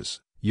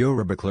churches,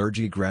 Yoruba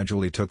clergy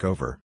gradually took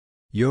over.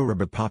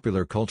 Yoruba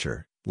popular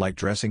culture, like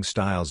dressing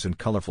styles and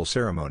colorful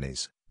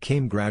ceremonies,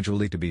 came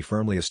gradually to be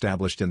firmly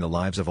established in the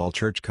lives of all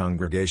church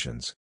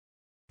congregations.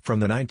 From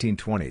the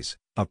 1920s,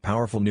 a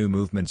powerful new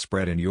movement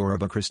spread in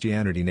Yoruba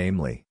Christianity,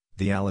 namely,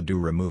 the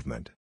Aladura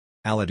movement.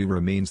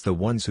 Aladura means the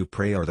ones who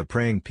pray or the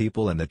praying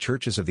people, and the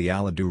churches of the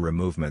Aladura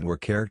movement were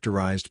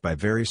characterized by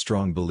very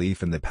strong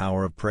belief in the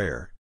power of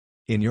prayer.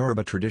 In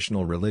Yoruba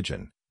traditional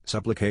religion,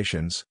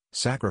 supplications,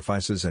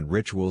 sacrifices and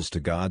rituals to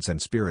gods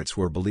and spirits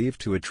were believed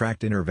to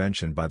attract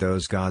intervention by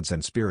those gods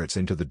and spirits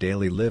into the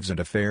daily lives and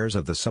affairs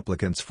of the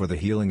supplicants for the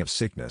healing of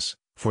sickness,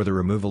 for the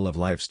removal of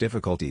life's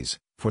difficulties,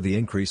 for the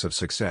increase of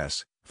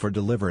success, for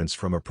deliverance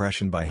from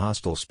oppression by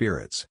hostile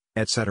spirits,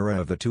 etc.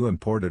 Of the two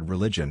imported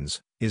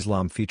religions,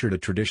 Islam featured a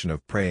tradition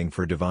of praying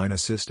for divine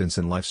assistance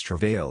in life's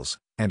travails,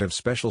 and of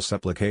special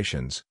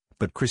supplications,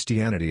 but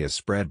Christianity as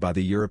spread by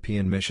the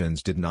European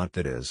missions did not.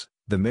 That is,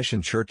 the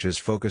mission churches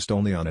focused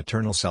only on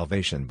eternal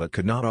salvation but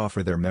could not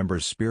offer their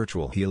members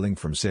spiritual healing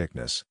from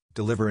sickness,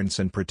 deliverance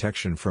and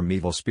protection from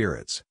evil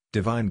spirits,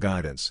 divine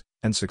guidance,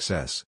 and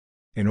success.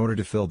 In order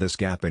to fill this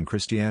gap in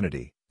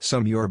Christianity,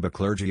 some Yoruba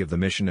clergy of the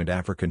mission and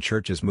African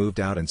churches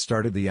moved out and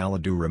started the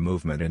Aladura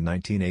movement in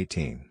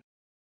 1918.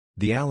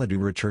 The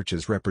Aladura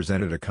churches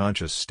represented a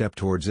conscious step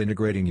towards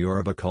integrating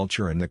Yoruba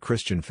culture and the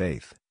Christian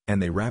faith,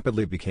 and they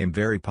rapidly became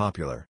very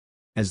popular.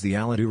 As the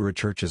Aladura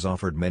churches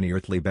offered many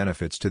earthly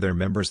benefits to their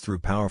members through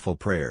powerful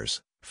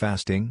prayers,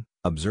 fasting,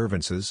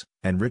 observances,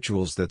 and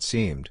rituals that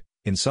seemed,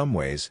 in some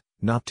ways,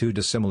 not too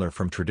dissimilar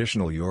from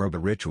traditional Yoruba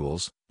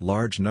rituals,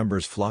 large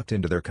numbers flocked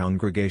into their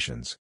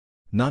congregations.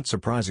 Not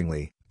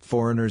surprisingly,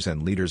 foreigners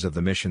and leaders of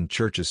the mission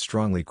churches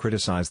strongly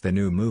criticized the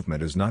new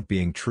movement as not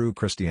being true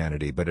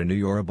Christianity but a new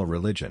Yoruba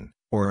religion,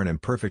 or an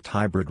imperfect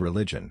hybrid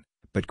religion,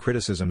 but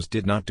criticisms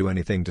did not do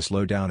anything to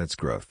slow down its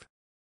growth.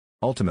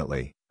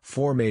 Ultimately,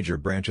 four major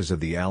branches of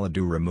the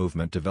Aladura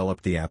movement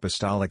developed: the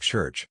Apostolic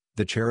Church,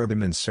 the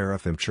Cherubim and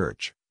Seraphim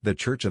Church, the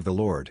Church of the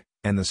Lord,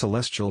 and the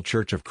Celestial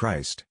Church of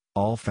Christ,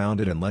 all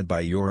founded and led by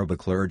Yoruba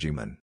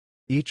clergymen.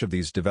 Each of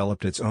these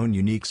developed its own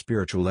unique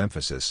spiritual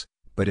emphasis,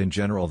 but in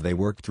general they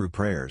worked through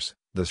prayers,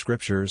 the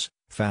scriptures,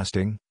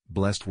 fasting,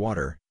 blessed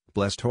water,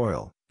 blessed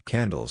oil,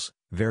 candles,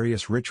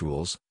 various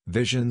rituals,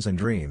 visions and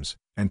dreams,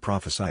 and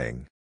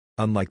prophesying.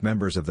 Unlike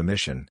members of the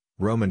mission,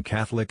 Roman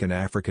Catholic and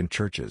African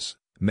churches,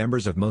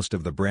 members of most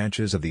of the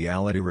branches of the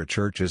Aladura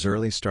churches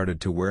early started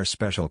to wear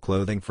special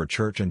clothing for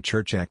church and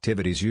church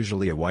activities,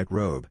 usually a white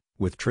robe,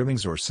 with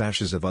trimmings or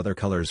sashes of other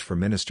colors for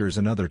ministers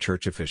and other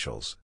church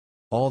officials.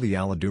 All the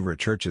Aladura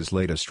churches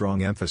laid a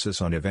strong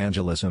emphasis on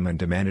evangelism and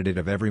demanded it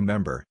of every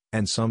member,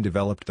 and some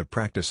developed the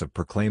practice of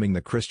proclaiming the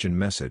Christian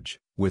message,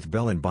 with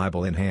bell and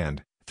Bible in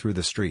hand, through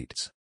the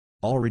streets.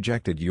 All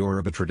rejected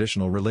Yoruba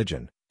traditional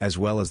religion, as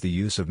well as the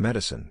use of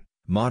medicine,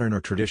 modern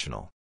or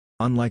traditional.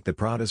 Unlike the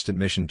Protestant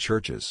mission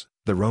churches,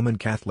 the Roman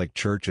Catholic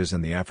churches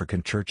and the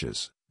African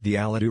churches, the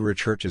Aladura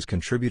churches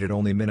contributed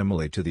only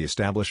minimally to the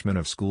establishment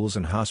of schools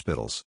and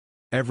hospitals.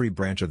 Every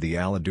branch of the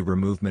Aladura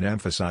movement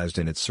emphasized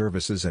in its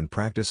services and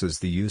practices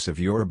the use of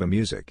Yoruba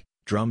music,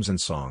 drums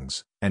and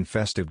songs, and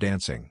festive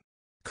dancing.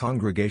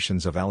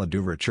 Congregations of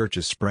Aladura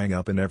churches sprang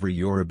up in every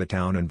Yoruba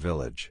town and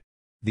village.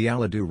 The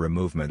Ile-Ife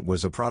movement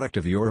was a product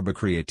of Yoruba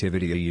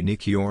creativity, a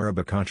unique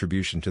Yoruba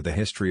contribution to the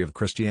history of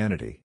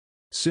Christianity.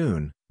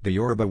 Soon, the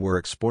Yoruba were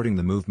exporting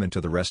the movement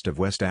to the rest of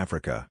West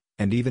Africa,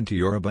 and even to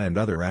Yoruba and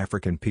other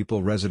African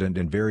people resident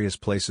in various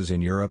places in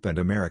Europe and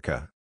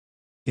America.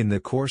 In the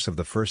course of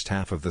the first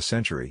half of the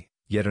century,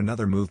 yet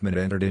another movement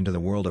entered into the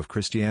world of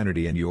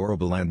Christianity in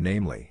Yoruba land,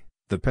 namely,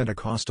 the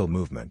Pentecostal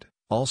movement,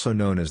 also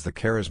known as the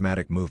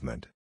Charismatic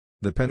movement.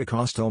 The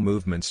Pentecostal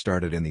movement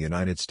started in the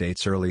United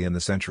States early in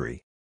the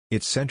century.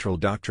 Its central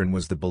doctrine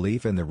was the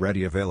belief in the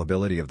ready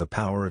availability of the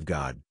power of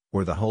God,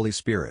 or the Holy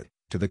Spirit,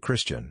 to the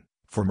Christian,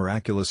 for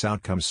miraculous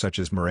outcomes such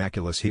as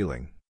miraculous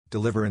healing,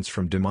 deliverance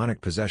from demonic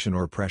possession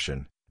or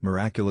oppression,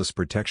 miraculous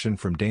protection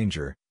from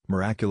danger,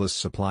 miraculous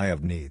supply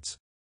of needs.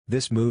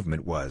 This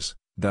movement was,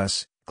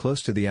 thus,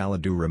 close to the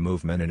Ile-Ife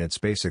movement in its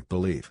basic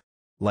belief.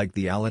 Like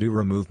the Ile-Ife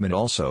movement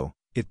also,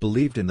 it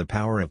believed in the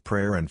power of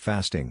prayer and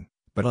fasting,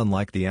 but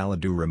unlike the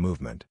Ile-Ife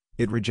movement,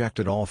 it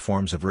rejected all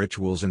forms of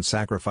rituals and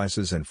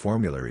sacrifices and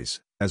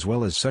formularies, as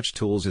well as such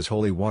tools as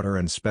holy water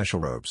and special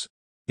robes.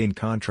 In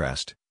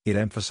contrast, it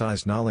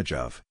emphasized knowledge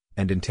of,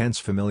 and intense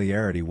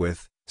familiarity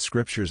with,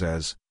 scriptures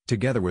as,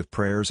 together with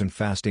prayers and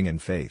fasting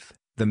and faith,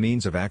 the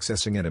means of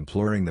accessing and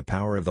imploring the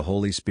power of the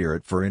Holy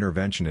Spirit for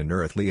intervention in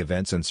earthly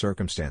events and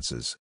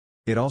circumstances.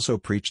 It also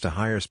preached a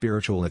higher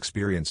spiritual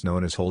experience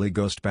known as Holy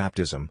Ghost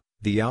baptism,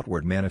 the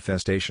outward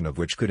manifestation of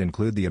which could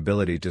include the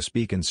ability to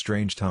speak in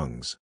strange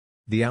tongues.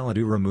 The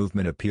Ile-Ife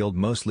movement appealed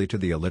mostly to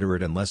the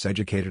illiterate and less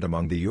educated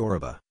among the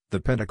Yoruba. The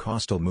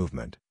Pentecostal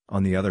movement,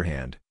 on the other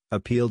hand,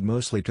 appealed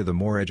mostly to the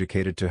more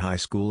educated, to high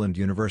school and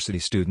university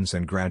students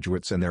and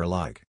graduates and their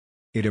like.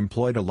 It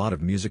employed a lot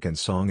of music and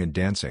song and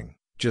dancing,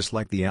 just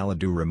like the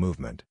Ile-Ife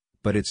movement,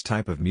 but its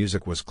type of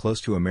music was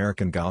close to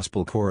American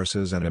gospel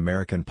choruses and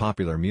American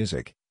popular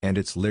music, and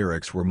its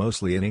lyrics were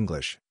mostly in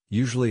English,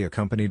 usually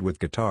accompanied with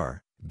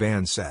guitar,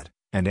 band set,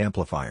 and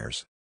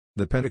amplifiers.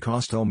 The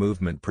Pentecostal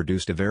movement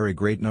produced a very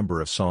great number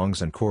of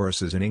songs and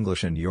choruses in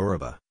English and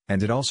Yoruba,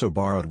 and it also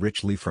borrowed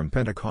richly from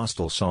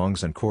Pentecostal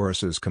songs and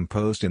choruses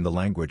composed in the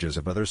languages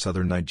of other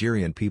southern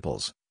Nigerian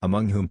peoples,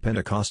 among whom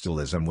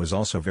Pentecostalism was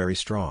also very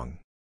strong.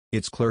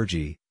 Its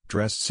clergy,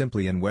 dressed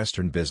simply in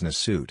Western business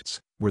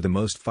suits, were the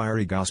most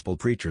fiery gospel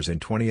preachers in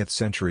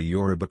 20th-century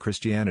Yoruba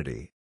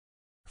Christianity.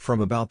 From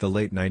about the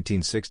late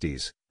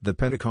 1960s, the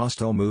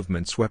Pentecostal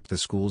movement swept the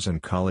schools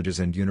and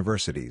colleges and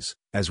universities,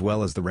 as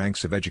well as the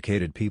ranks of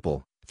educated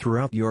people,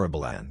 throughout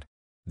Yorubaland.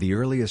 The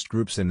earliest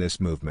groups in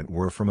this movement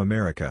were from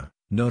America,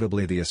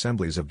 notably the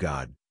Assemblies of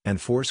God, and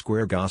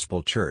Foursquare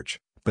Gospel Church,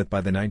 but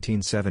by the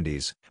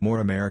 1970s, more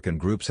American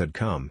groups had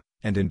come,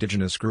 and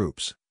indigenous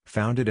groups,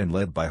 founded and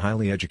led by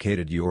highly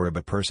educated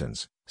Yoruba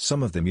persons,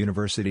 some of them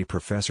university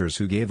professors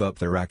who gave up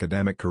their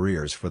academic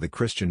careers for the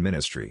Christian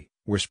ministry,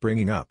 were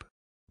springing up.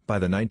 By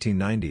the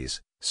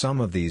 1990s,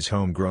 some of these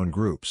homegrown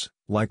groups,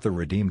 like the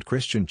Redeemed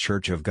Christian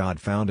Church of God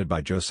founded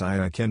by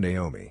Josiah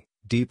Akintoye,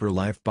 Deeper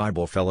Life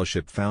Bible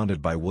Fellowship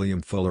founded by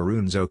William Fuller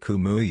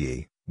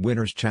Kumuyi,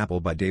 Winners Chapel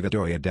by David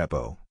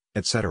Oyedepo,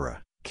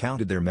 etc.,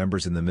 counted their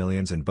members in the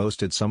millions and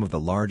boasted some of the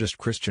largest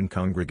Christian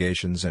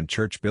congregations and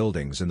church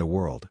buildings in the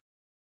world.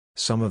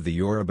 Some of the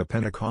Yoruba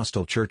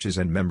Pentecostal churches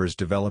and members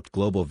developed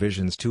global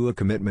visions to a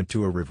commitment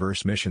to a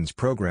reverse missions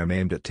program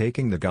aimed at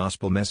taking the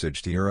gospel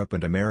message to Europe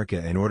and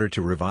America in order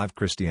to revive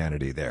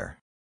Christianity there.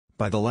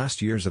 By the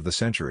last years of the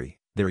century,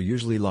 there are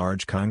usually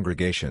large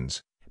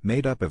congregations,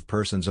 made up of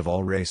persons of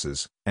all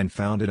races, and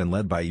founded and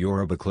led by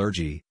Yoruba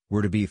clergy,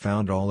 were to be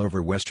found all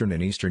over Western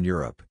and Eastern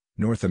Europe,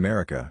 North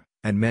America,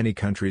 and many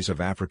countries of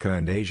Africa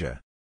and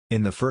Asia.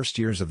 In the first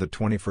years of the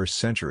 21st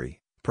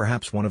century,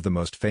 perhaps one of the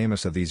most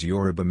famous of these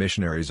Yoruba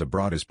missionaries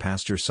abroad is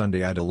Pastor Sunday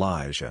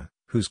Adebanji,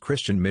 whose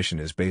Christian mission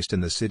is based in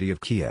the city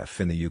of Kiev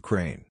in the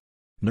Ukraine.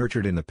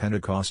 Nurtured in the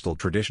Pentecostal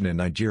tradition in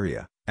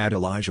Nigeria,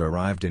 Adebanji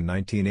arrived in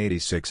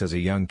 1986 as a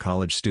young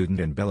college student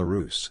in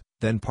Belarus,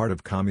 then part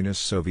of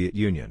Communist Soviet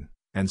Union,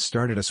 and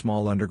started a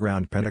small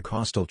underground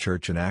Pentecostal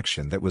church in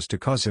action that was to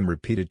cause him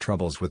repeated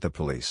troubles with the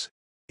police.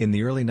 In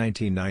the early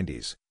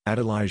 1990s,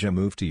 Adebanji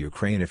moved to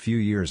Ukraine a few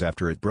years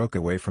after it broke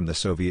away from the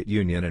Soviet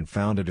Union and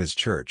founded his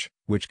church,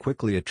 which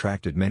quickly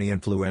attracted many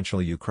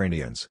influential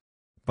Ukrainians.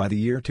 By the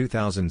year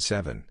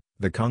 2007,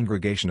 the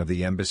Congregation of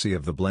the Embassy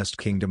of the Blessed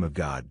Kingdom of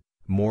God,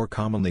 more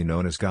commonly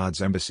known as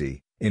God's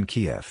Embassy, in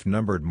Kiev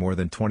numbered more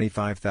than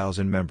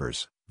 25,000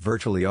 members,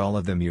 virtually all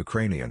of them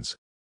Ukrainians.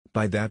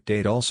 By that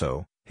date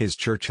also, his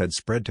church had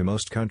spread to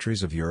most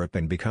countries of Europe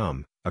and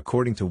become,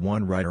 according to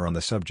one writer on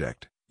the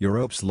subject,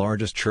 Europe's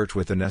largest church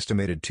with an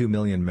estimated 2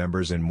 million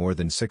members in more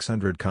than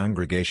 600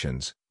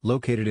 congregations,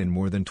 located in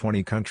more than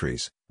 20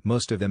 countries,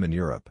 most of them in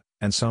Europe,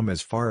 and some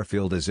as far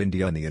afield as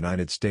India and the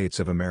United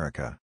States of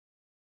America.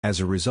 As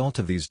a result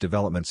of these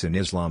developments in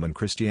Islam and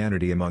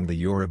Christianity among the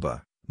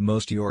Yoruba,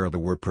 most Yoruba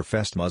were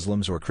professed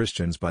Muslims or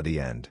Christians by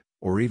the end,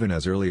 or even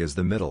as early as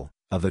the middle,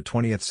 of the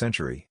 20th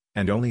century,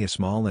 and only a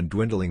small and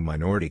dwindling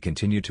minority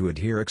continued to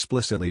adhere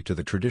explicitly to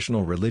the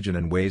traditional religion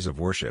and ways of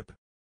worship.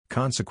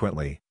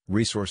 Consequently,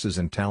 resources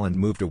and talent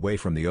moved away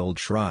from the old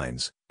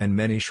shrines, and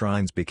many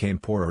shrines became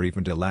poor or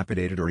even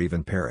dilapidated or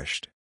even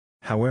perished.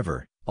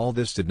 However, all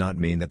this did not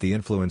mean that the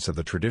influence of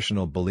the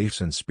traditional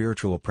beliefs and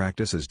spiritual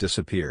practices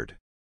disappeared.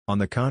 On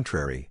the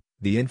contrary,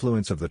 the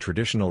influence of the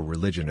traditional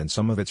religion and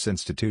some of its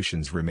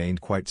institutions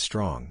remained quite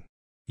strong.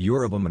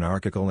 Yoruba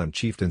monarchical and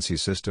chieftaincy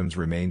systems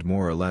remained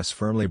more or less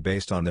firmly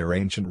based on their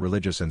ancient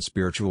religious and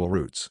spiritual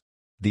roots.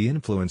 The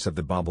influence of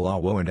the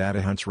Babalawo and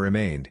Adahunts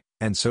remained,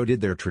 and so did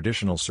their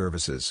traditional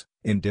services,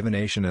 in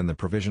divination and the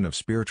provision of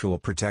spiritual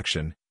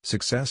protection,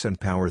 success and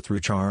power through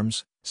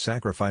charms,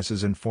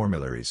 sacrifices and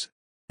formularies.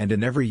 And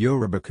in every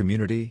Yoruba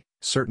community,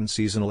 certain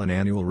seasonal and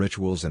annual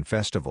rituals and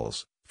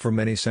festivals, for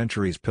many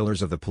centuries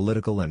pillars of the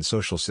political and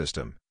social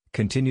system,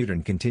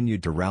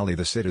 continued to rally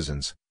the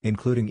citizens,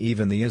 including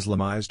even the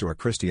Islamized or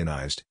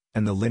Christianized,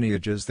 and the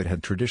lineages that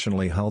had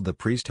traditionally held the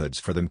priesthoods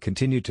for them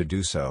continued to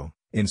do so,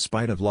 in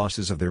spite of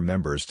losses of their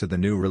members to the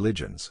new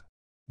religions.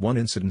 One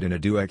incident in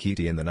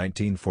Ado-Ekiti in the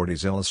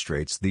 1940s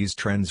illustrates these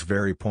trends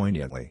very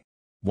poignantly.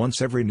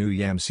 Once every new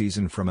yam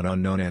season from an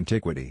unknown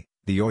antiquity,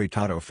 the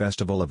Oitado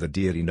festival of the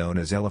deity known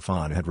as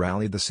Ile-Ife had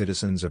rallied the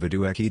citizens of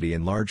Ado-Ekiti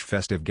in large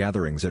festive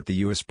gatherings at the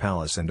U.S.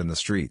 Palace and in the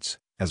streets,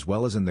 as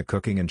well as in the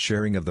cooking and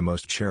sharing of the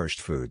most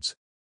cherished foods.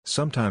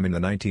 Sometime in the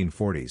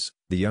 1940s,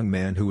 the young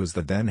man who was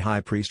the then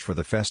high priest for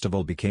the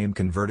festival became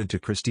converted to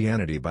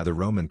Christianity by the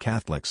Roman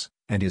Catholics,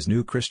 and his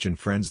new Christian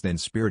friends then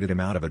spirited him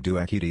out of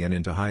Ado-Ekiti and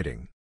into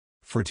hiding.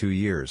 For 2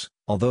 years,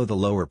 although the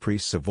lower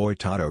priests of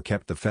Oitado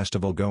kept the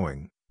festival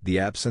going, the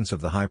absence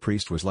of the high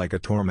priest was like a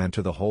torment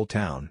to the whole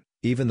town,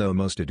 even though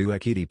most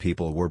Ado-Ekiti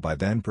people were by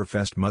then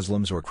professed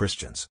Muslims or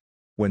Christians.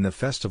 When the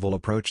festival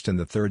approached in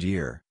the 3rd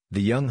year,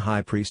 the young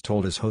high priest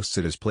told his hosts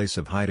at his place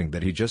of hiding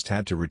that he just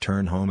had to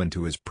return home and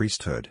to his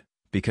priesthood,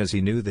 because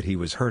he knew that he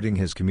was hurting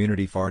his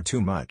community far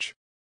too much.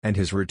 And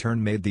his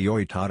return made the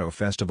Oitado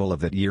festival of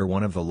that year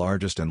one of the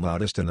largest and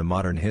loudest in the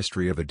modern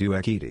history of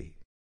Ado-Ekiti.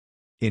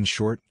 In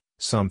short,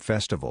 some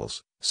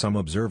festivals, some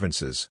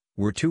observances,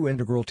 were too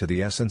integral to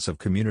the essence of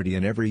community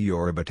in every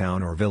Yoruba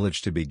town or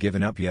village to be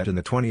given up yet in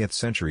the 20th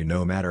century,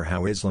 no matter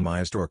how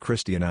Islamized or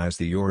Christianized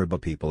the Yoruba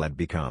people had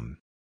become.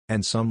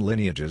 And some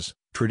lineages,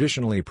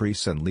 traditionally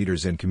priests and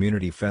leaders in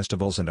community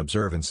festivals and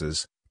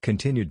observances,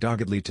 continued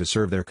doggedly to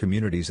serve their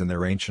communities in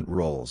their ancient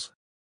roles.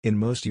 In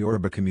most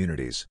Yoruba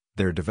communities,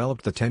 there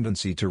developed the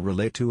tendency to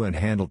relate to and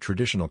handle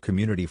traditional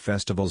community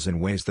festivals in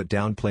ways that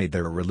downplayed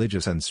their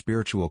religious and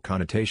spiritual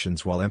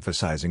connotations while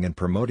emphasizing and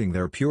promoting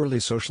their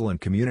purely social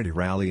and community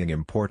rallying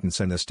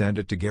importance, and this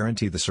tended to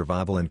guarantee the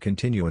survival and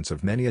continuance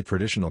of many a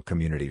traditional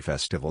community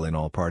festival in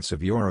all parts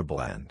of Yoruba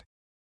land.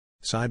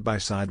 Side by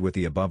side with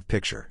the above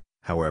picture,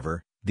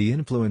 however, the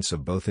influence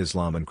of both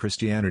Islam and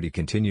Christianity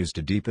continues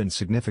to deepen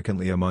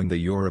significantly among the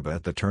Yoruba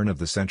at the turn of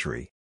the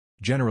century.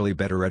 Generally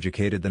better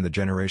educated than the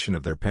generation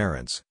of their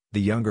parents, the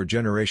younger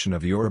generation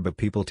of Yoruba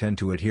people tend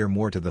to adhere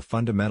more to the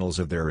fundamentals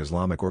of their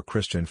Islamic or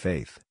Christian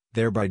faith,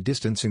 thereby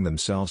distancing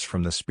themselves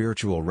from the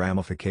spiritual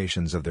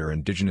ramifications of their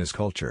indigenous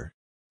culture.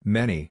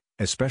 Many,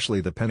 especially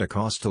the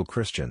Pentecostal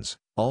Christians,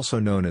 also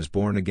known as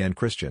born-again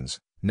Christians,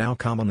 now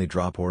commonly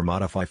drop or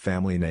modify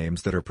family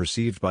names that are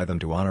perceived by them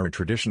to honor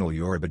traditional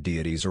Yoruba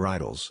deities or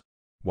idols.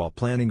 While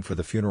planning for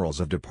the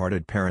funerals of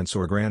departed parents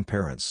or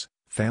grandparents,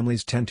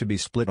 families tend to be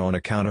split on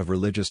account of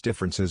religious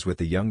differences, with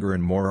the younger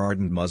and more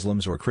ardent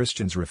Muslims or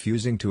Christians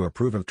refusing to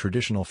approve of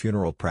traditional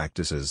funeral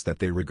practices that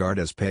they regard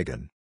as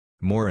pagan.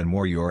 More and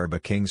more Yoruba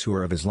kings who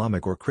are of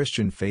Islamic or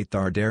Christian faith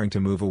are daring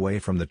to move away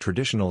from the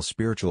traditional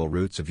spiritual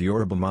roots of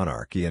Yoruba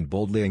monarchy and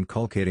boldly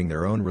inculcating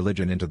their own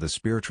religion into the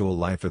spiritual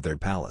life of their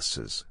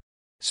palaces.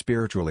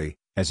 Spiritually,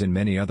 as in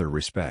many other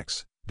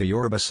respects, the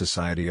Yoruba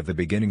society of the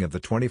beginning of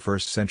the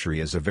 21st century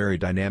is a very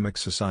dynamic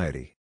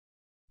society.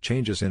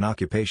 Changes in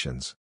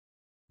occupations.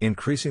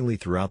 Increasingly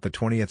throughout the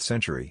 20th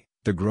century,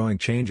 the growing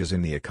changes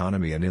in the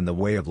economy and in the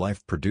way of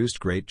life produced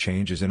great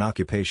changes in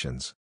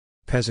occupations.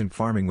 Peasant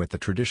farming with the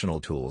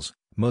traditional tools,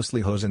 mostly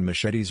hoes and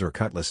machetes or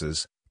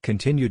cutlasses,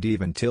 continued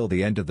even till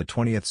the end of the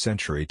 20th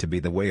century to be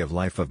the way of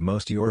life of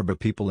most Yoruba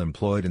people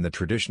employed in the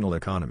traditional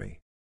economy.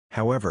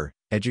 However,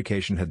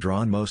 education had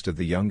drawn most of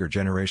the younger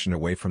generation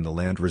away from the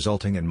land,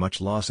 resulting in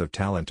much loss of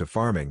talent to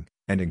farming,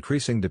 and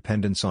increasing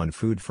dependence on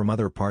food from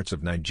other parts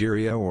of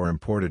Nigeria or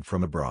imported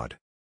from abroad.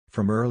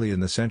 From early in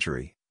the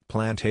century,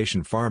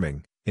 plantation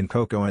farming, in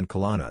cocoa and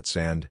kola nuts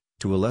and,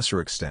 to a lesser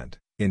extent,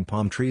 in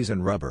palm trees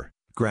and rubber,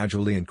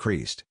 gradually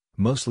increased,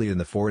 mostly in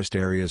the forest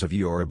areas of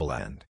Yoruba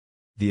land.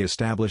 The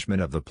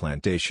establishment of the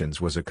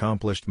plantations was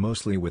accomplished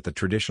mostly with the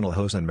traditional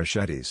hoes and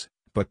machetes,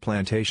 but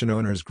plantation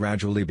owners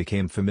gradually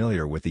became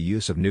familiar with the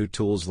use of new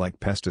tools like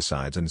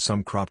pesticides and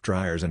some crop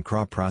dryers and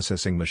crop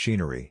processing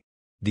machinery.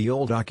 The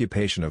old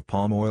occupation of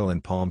palm oil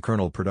and palm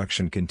kernel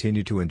production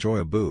continued to enjoy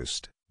a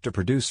boost, to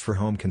produce for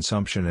home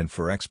consumption and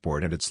for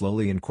export, and it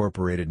slowly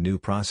incorporated new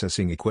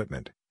processing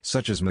equipment,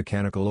 such as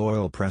mechanical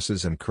oil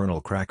presses and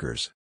kernel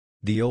crackers.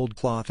 The old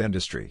cloth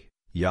industry,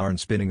 yarn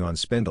spinning on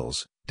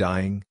spindles,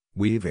 dyeing,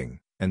 weaving,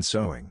 and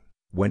sewing,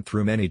 went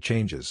through many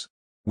changes.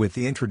 With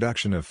the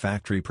introduction of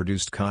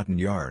factory-produced cotton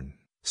yarn,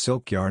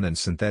 silk yarn and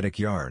synthetic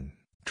yarn,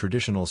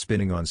 traditional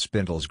spinning on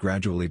spindles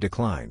gradually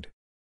declined.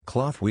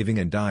 Cloth weaving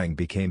and dyeing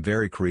became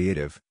very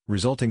creative,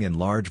 resulting in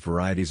large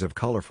varieties of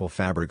colorful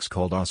fabrics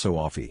called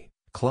aso-afi,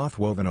 cloth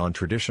woven on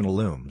traditional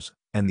looms,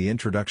 and the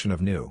introduction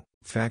of new,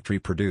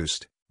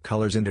 factory-produced,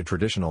 colors into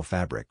traditional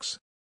fabrics.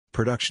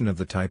 Production of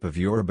the type of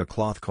Yoruba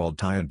cloth called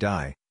tie and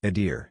dye,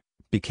 adir,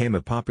 became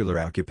a popular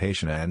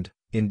occupation and,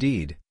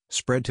 indeed,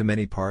 spread to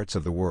many parts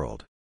of the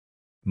world.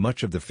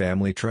 Much of the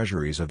family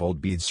treasuries of old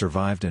beads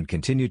survived and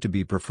continue to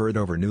be preferred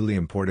over newly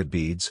imported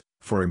beads,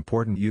 for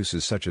important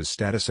uses such as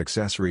status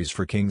accessories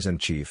for kings and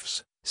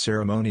chiefs,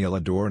 ceremonial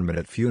adornment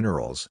at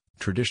funerals,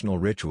 traditional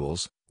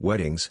rituals,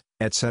 weddings,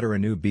 etc.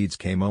 New beads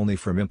came only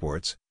from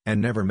imports, and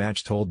never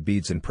matched old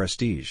beads in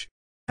prestige.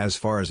 As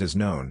far as is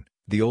known,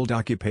 the old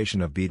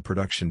occupation of bead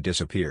production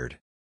disappeared.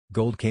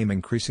 Gold came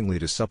increasingly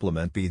to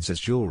supplement beads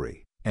as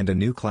jewelry, and a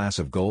new class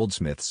of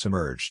goldsmiths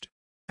emerged.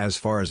 As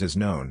far as is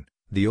known,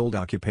 the old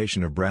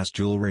occupation of brass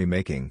jewelry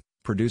making,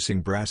 producing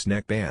brass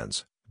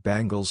neckbands,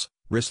 bangles,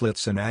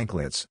 wristlets and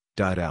anklets,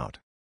 died out.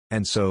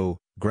 And so,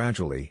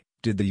 gradually,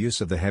 did the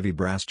use of the heavy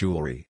brass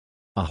jewelry.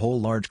 A whole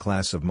large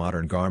class of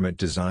modern garment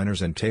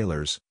designers and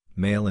tailors,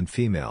 male and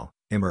female,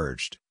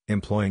 emerged,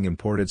 employing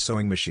imported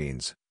sewing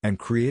machines, and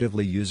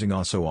creatively using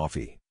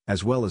aso-afi,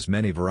 as well as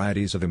many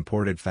varieties of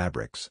imported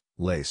fabrics,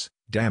 lace,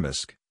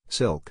 damask,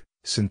 silk,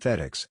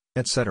 synthetics,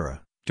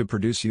 etc., to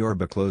produce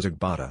Yoruba clothes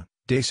agbada,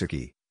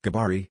 daisuke,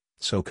 gabari,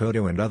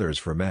 sokoto and others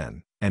for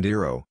men, and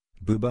iro,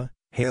 buba,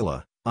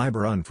 hala,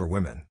 ibarun for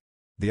women.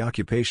 The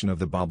occupation of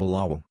the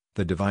babalawo,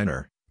 the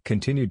diviner,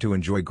 continued to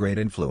enjoy great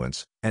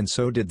influence, and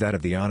so did that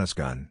of the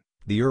Onasgun,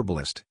 the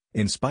herbalist,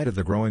 in spite of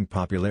the growing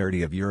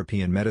popularity of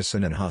European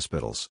medicine and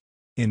hospitals.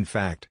 In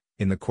fact,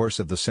 in the course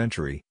of the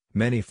century,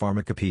 many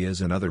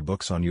pharmacopoeias and other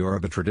books on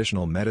Yoruba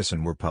traditional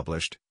medicine were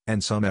published,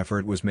 and some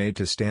effort was made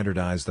to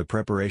standardize the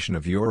preparation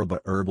of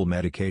Yoruba herbal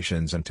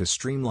medications and to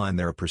streamline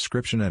their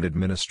prescription and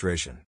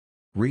administration.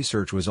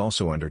 Research was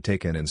also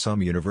undertaken in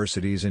some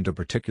universities into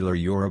particular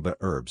Yoruba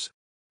herbs.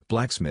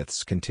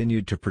 Blacksmiths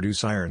continued to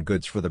produce iron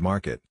goods for the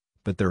market,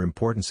 but their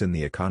importance in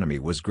the economy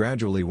was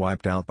gradually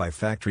wiped out by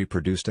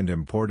factory-produced and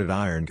imported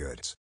iron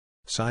goods.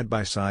 Side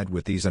by side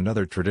with these and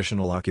other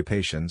traditional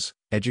occupations,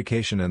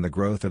 education and the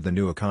growth of the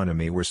new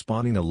economy were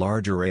spawning a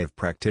large array of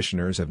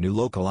practitioners of new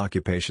local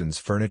occupations: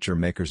 furniture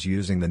makers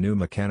using the new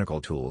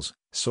mechanical tools,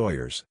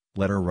 sawyers,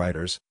 letter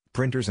writers,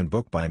 printers and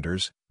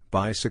bookbinders,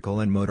 bicycle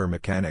and motor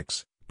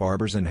mechanics,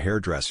 barbers and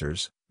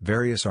hairdressers,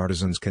 various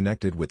artisans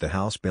connected with the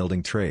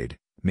house-building trade,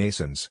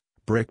 masons,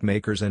 brick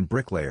makers and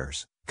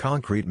bricklayers,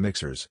 concrete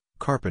mixers,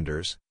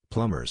 carpenters,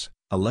 plumbers,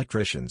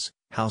 electricians,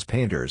 house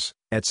painters,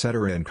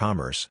 etc. In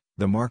commerce,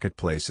 the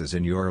marketplaces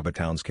in Yoruba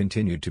towns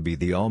continued to be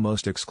the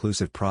almost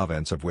exclusive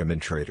province of women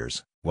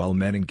traders, while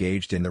men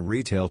engaged in the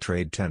retail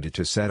trade tended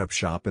to set up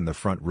shop in the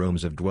front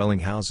rooms of dwelling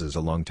houses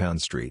along town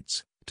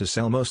streets, to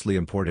sell mostly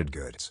imported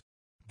goods.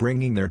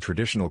 Bringing their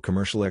traditional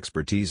commercial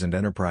expertise and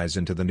enterprise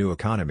into the new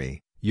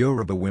economy,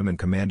 Yoruba women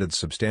commanded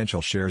substantial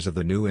shares of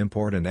the new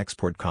import and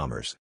export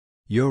commerce.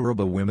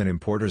 Yoruba women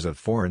importers of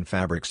foreign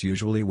fabrics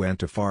usually went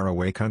to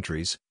faraway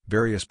countries,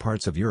 various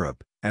parts of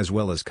Europe, as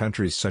well as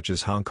countries such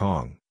as Hong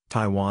Kong,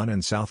 Taiwan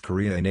and South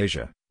Korea in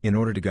Asia, in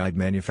order to guide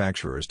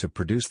manufacturers to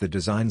produce the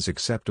designs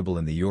acceptable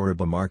in the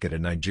Yoruba market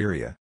in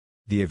Nigeria.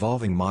 The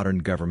evolving modern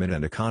government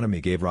and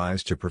economy gave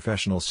rise to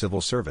professional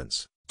civil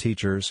servants,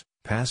 teachers,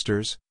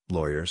 pastors,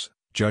 lawyers,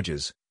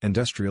 judges,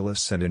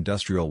 industrialists and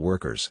industrial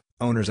workers,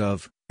 owners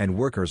of, and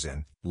workers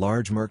in,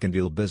 large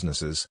mercantile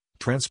businesses,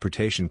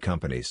 transportation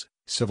companies,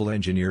 civil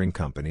engineering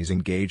companies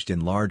engaged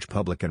in large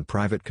public and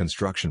private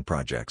construction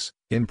projects,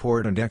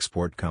 import and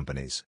export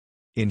companies.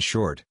 In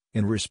short,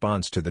 in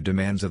response to the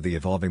demands of the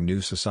evolving new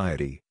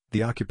society,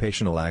 the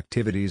occupational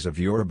activities of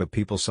Yoruba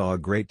people saw a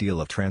great deal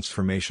of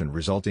transformation,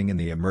 resulting in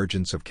the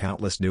emergence of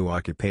countless new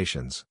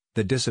occupations,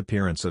 the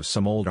disappearance of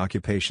some old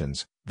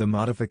occupations, the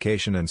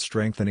modification and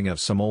strengthening of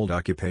some old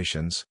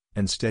occupations,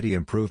 and steady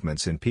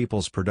improvements in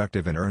people's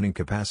productive and earning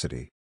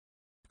capacity.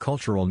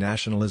 Cultural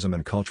nationalism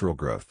and cultural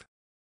growth.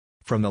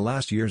 From the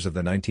last years of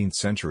the 19th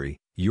century,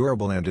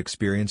 Yorubaland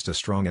experienced a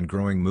strong and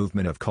growing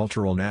movement of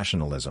cultural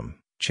nationalism,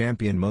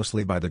 championed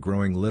mostly by the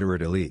growing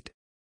literate elite.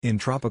 In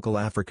tropical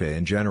Africa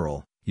in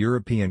general,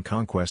 European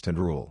conquest and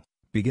rule,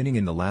 beginning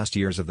in the last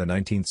years of the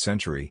 19th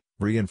century,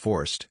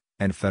 reinforced,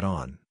 and fed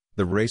on,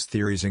 the race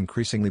theories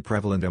increasingly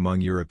prevalent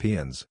among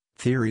Europeans,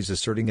 theories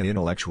asserting an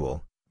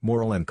intellectual,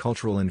 moral and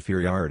cultural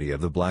inferiority of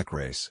the black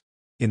race.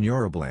 In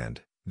Yorubaland,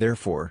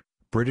 therefore,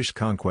 British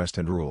conquest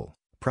and rule,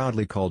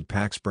 proudly called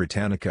Pax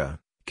Britannica,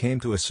 came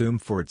to assume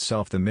for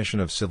itself the mission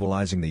of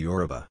civilizing the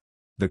Yoruba.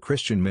 The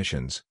Christian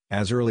missions,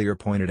 as earlier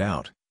pointed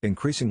out,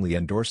 increasingly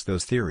endorsed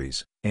those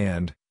theories,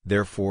 and,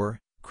 therefore,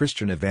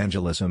 Christian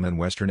evangelism and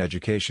Western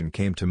education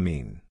came to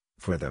mean,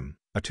 for them,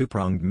 a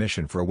two-pronged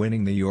mission for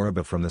winning the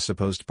Yoruba from the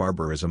supposed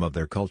barbarism of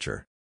their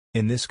culture.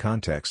 In this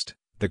context,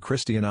 the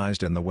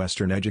Christianized and the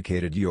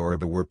Western-educated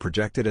Yoruba were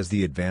projected as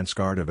the advance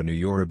guard of a new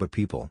Yoruba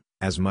people,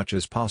 as much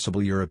as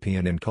possible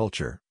European in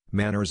culture,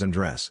 manners and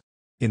dress.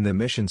 In the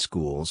mission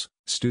schools,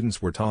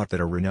 students were taught that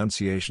a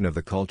renunciation of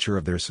the culture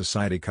of their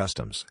society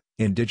customs,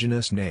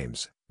 indigenous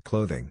names,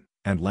 clothing,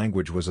 and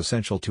language was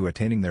essential to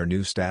attaining their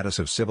new status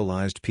of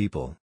civilized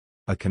people.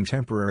 A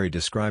contemporary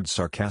described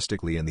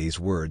sarcastically in these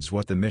words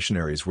what the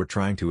missionaries were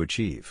trying to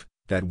achieve: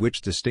 that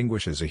which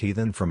distinguishes a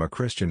heathen from a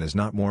Christian is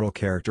not moral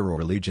character or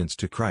allegiance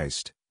to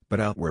Christ, but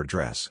outward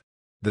dress.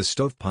 The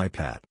stovepipe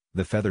hat,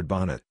 the feathered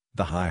bonnet,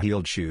 the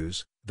high-heeled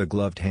shoes, the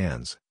gloved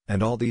hands,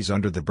 and all these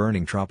under the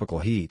burning tropical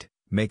heat,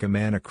 make a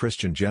man a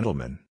Christian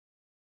gentleman.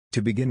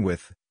 To begin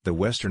with, the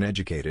Western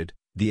educated,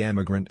 the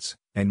emigrants,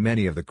 and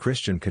many of the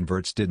Christian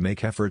converts did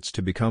make efforts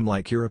to become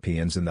like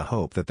Europeans in the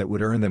hope that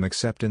would earn them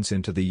acceptance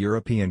into the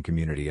European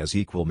community as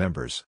equal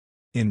members.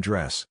 In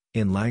dress,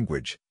 in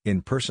language,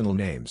 in personal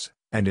names,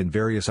 and in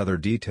various other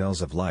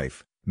details of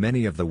life,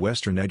 many of the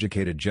Western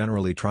educated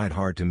generally tried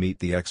hard to meet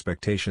the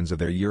expectations of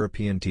their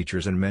European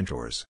teachers and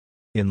mentors.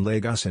 In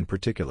Lagos in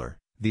particular,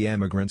 the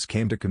emigrants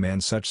came to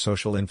command such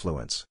social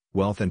influence,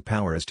 wealth and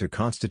power as to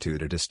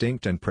constitute a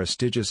distinct and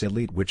prestigious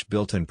elite which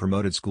built and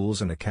promoted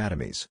schools and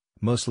academies,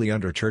 mostly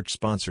under church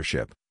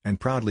sponsorship, and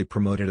proudly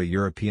promoted a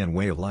European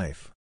way of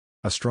life.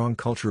 A strong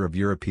culture of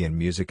European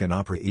music and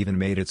opera even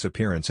made its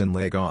appearance in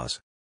Lagos.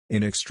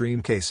 In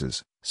extreme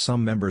cases,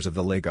 some members of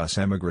the Lagos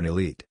emigrant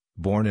elite,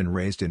 born and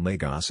raised in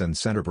Lagos and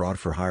sent abroad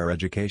for higher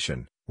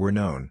education, were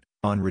known,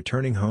 on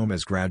returning home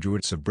as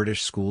graduates of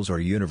British schools or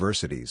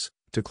universities,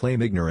 to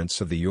claim ignorance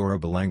of the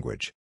Yoruba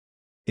language.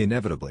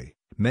 Inevitably,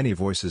 many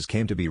voices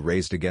came to be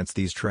raised against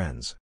these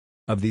trends.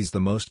 Of these the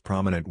most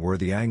prominent were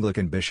the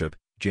Anglican bishop,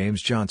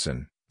 James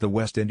Johnson, the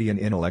West Indian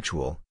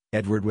intellectual,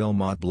 Edward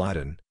Wilmot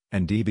Blyden,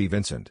 and D.B.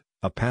 Vincent,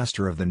 a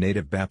pastor of the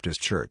Native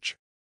Baptist Church.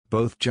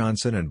 Both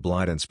Johnson and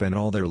Blyden spent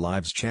all their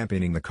lives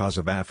championing the cause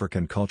of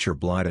African culture,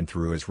 Blyden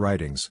through his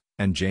writings,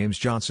 and James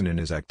Johnson in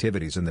his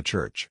activities in the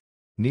church.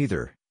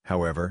 Neither,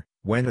 however,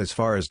 went as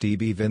far as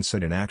D.B.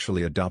 Vincent in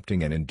actually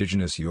adopting an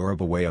indigenous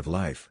Yoruba way of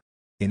life.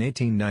 In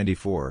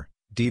 1894,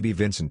 D.B.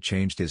 Vincent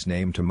changed his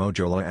name to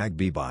Mojola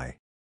Agbibi.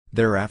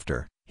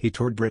 Thereafter, he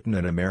toured Britain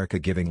and America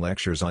giving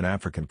lectures on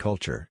African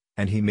culture,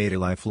 and he made a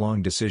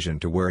lifelong decision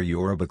to wear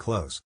Yoruba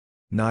clothes.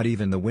 Not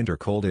even the winter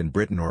cold in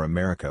Britain or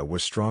America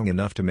was strong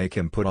enough to make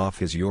him put off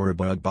his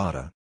Yoruba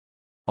agbada.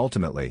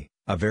 Ultimately,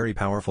 a very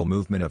powerful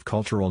movement of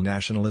cultural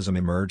nationalism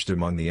emerged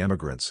among the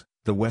emigrants,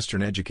 the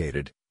Western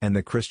educated, and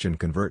the Christian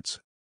converts.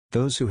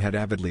 Those who had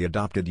avidly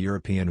adopted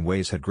European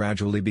ways had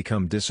gradually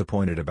become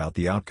disappointed about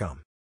the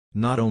outcome.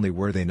 Not only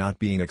were they not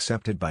being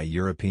accepted by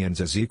Europeans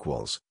as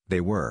equals,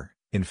 they were,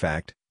 in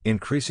fact,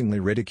 increasingly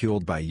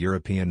ridiculed by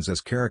Europeans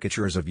as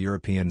caricatures of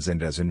Europeans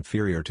and as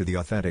inferior to the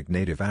authentic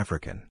native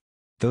African.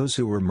 Those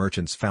who were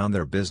merchants found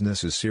their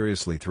businesses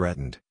seriously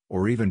threatened,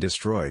 or even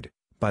destroyed,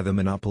 by the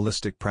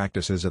monopolistic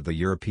practices of the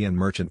European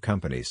merchant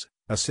companies,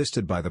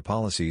 assisted by the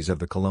policies of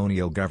the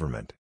colonial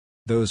government.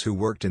 Those who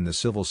worked in the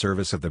civil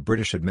service of the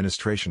British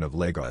administration of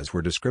Lagos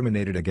were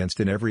discriminated against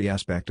in every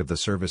aspect of the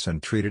service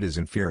and treated as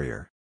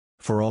inferior.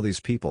 For all these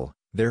people,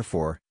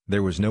 therefore,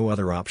 there was no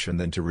other option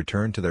than to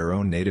return to their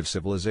own native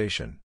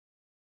civilization.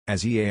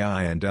 As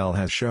EAI&L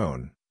has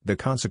shown, the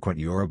consequent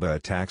Yoruba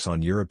attacks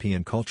on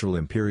European cultural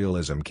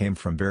imperialism came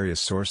from various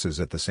sources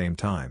at the same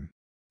time.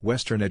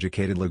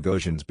 Western-educated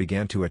Lagosians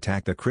began to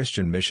attack the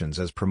Christian missions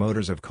as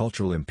promoters of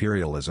cultural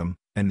imperialism,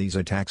 and these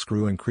attacks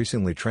grew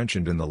increasingly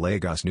trenchant in the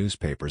Lagos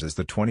newspapers as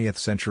the 20th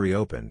century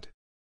opened.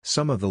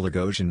 Some of the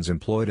Lagosians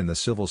employed in the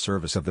civil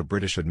service of the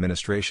British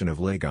administration of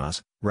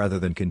Lagos, rather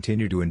than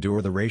continue to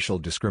endure the racial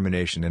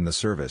discrimination in the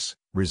service,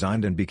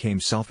 resigned and became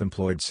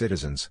self-employed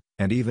citizens,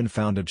 and even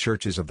founded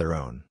churches of their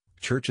own,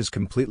 churches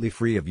completely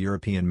free of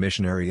European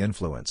missionary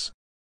influence.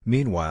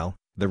 Meanwhile,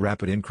 the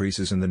rapid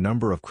increases in the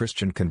number of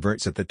Christian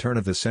converts at the turn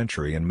of the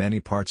century in many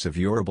parts of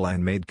Yoruba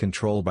land made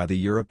control by the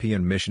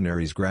European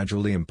missionaries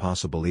gradually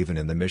impossible even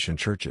in the mission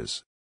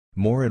churches.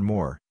 More and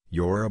more,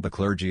 Yoruba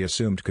clergy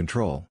assumed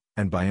control,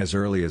 and by as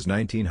early as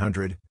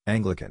 1900,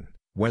 Anglican,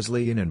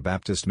 Wesleyan and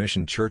Baptist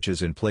mission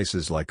churches in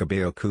places like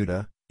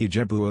Abeokuta,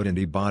 Ijebu-Ode and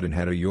Ibadan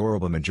had a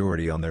Yoruba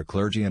majority on their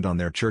clergy and on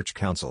their church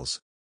councils.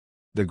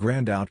 The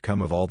grand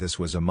outcome of all this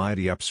was a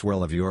mighty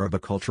upswell of Yoruba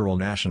cultural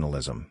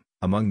nationalism,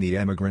 among the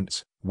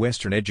emigrants,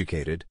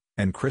 Western-educated,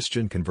 and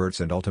Christian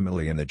converts and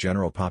ultimately in the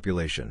general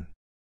population.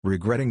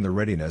 Regretting the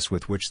readiness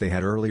with which they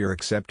had earlier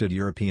accepted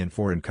European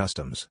foreign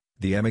customs,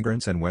 the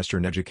emigrants and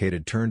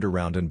Western-educated turned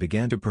around and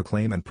began to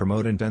proclaim and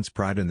promote intense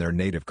pride in their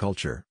native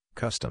culture,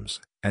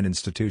 customs, and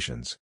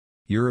institutions.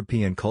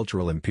 European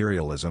cultural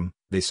imperialism,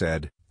 they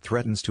said,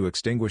 threatens to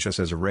extinguish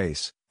us as a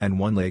race, and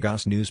one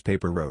Lagos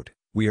newspaper wrote,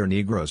 "We are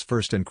Negroes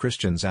first and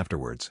Christians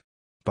afterwards."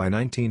 By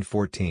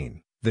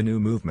 1914, the new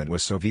movement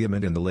was so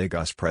vehement in the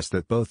Lagos press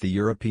that both the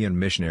European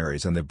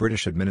missionaries and the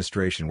British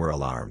administration were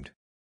alarmed.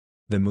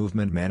 The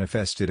movement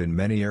manifested in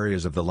many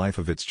areas of the life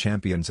of its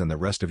champions and the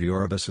rest of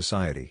Yoruba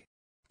society.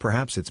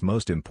 Perhaps its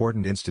most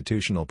important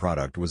institutional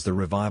product was the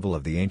revival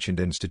of the ancient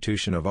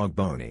institution of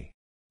Ogboni.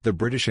 The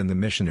British and the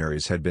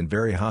missionaries had been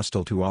very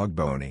hostile to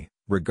Ogboni,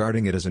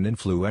 regarding it as an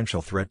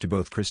influential threat to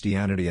both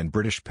Christianity and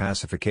British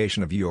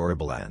pacification of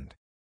Yorubaland.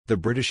 The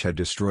British had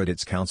destroyed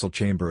its council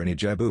chamber in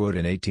Ijebu-Ode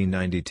in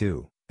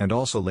 1892, and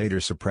also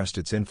later suppressed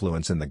its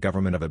influence in the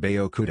government of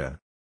Abeokuta.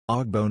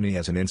 Ogboni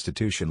as an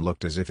institution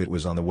looked as if it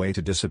was on the way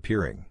to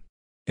disappearing.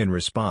 In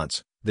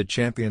response, the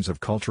champions of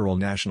cultural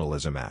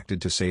nationalism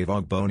acted to save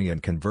Ogboni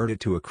and convert it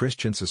to a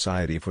Christian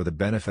society for the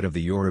benefit of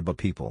the Yoruba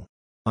people.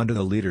 Under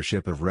the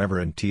leadership of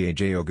Reverend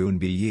Taj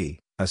Ogunbiyi,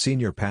 a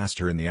senior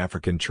pastor in the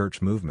African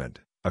church movement,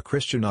 a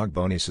Christian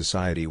Ogboni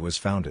society was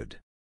founded.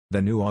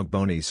 The new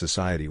Ogboni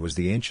society was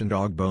the ancient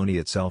Ogboni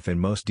itself in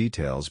most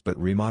details but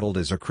remodeled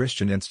as a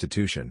Christian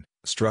institution,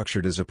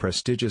 structured as a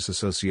prestigious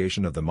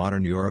association of the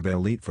modern Yoruba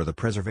elite for the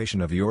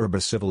preservation of Yoruba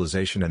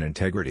civilization and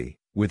integrity,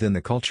 within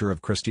the culture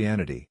of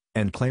Christianity,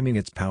 and claiming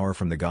its power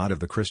from the God of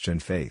the Christian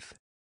faith.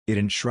 It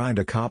enshrined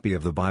a copy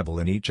of the Bible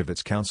in each of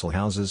its council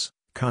houses,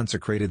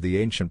 consecrated the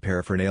ancient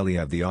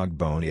paraphernalia of the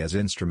Ogboni as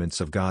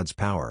instruments of God's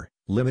power,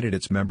 limited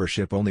its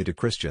membership only to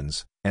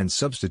Christians, and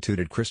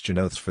substituted Christian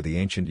oaths for the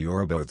ancient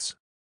Yoruba oaths.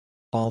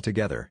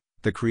 Altogether,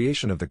 the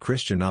creation of the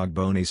Christian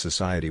Ogboni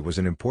Society was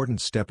an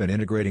important step in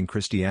integrating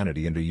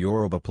Christianity into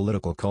Yoruba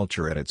political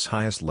culture at its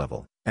highest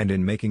level, and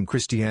in making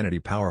Christianity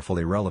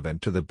powerfully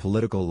relevant to the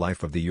political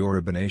life of the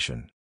Yoruba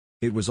nation.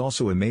 It was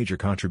also a major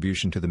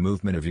contribution to the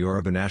movement of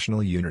Yoruba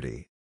national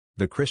unity.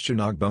 The Christian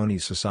Ogboni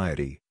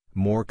Society,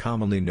 more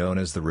commonly known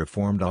as the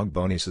Reformed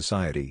Ogboni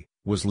Society,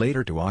 was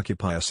later to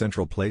occupy a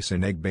central place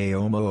in Egbe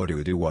Omo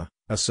Oduduwa,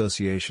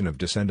 Association of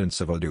Descendants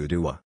of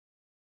Oduduwa.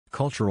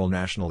 Cultural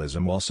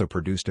nationalism also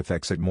produced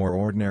effects at more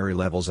ordinary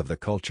levels of the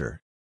culture.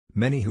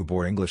 Many who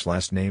bore English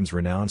last names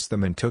renounced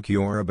them and took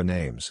Yoruba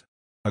names.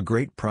 A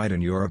great pride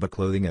in Yoruba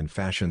clothing and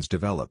fashions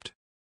developed.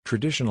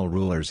 Traditional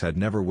rulers had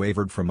never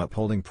wavered from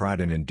upholding pride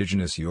in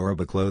indigenous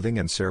Yoruba clothing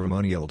and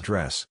ceremonial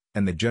dress,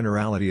 and the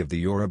generality of the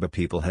Yoruba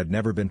people had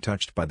never been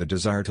touched by the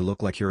desire to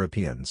look like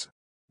Europeans.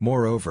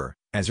 Moreover,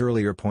 as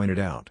earlier pointed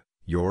out,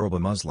 Yoruba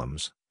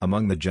Muslims,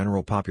 among the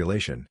general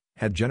population,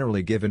 had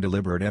generally given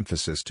deliberate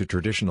emphasis to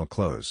traditional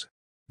clothes.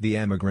 The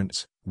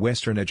emigrants,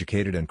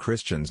 Western-educated and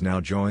Christians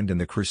now joined in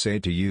the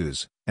crusade to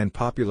use, and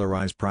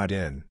popularize pride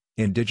in,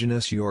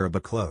 indigenous Yoruba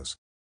clothes.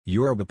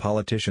 Yoruba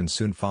politicians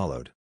soon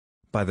followed.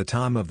 By the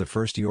time of the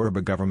first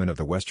Yoruba government of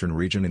the Western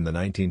region in the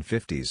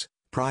 1950s,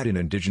 pride in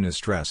indigenous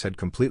dress had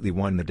completely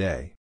won the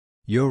day.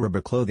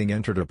 Yoruba clothing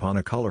entered upon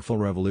a colorful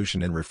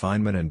revolution in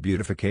refinement and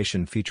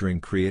beautification featuring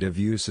creative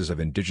uses of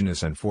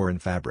indigenous and foreign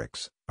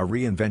fabrics, a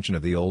reinvention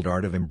of the old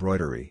art of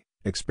embroidery,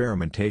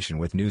 experimentation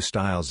with new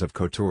styles of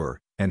couture,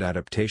 and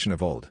adaptation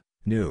of old,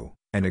 new,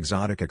 and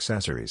exotic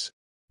accessories.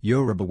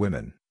 Yoruba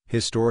women,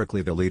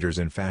 historically the leaders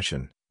in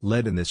fashion,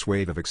 led in this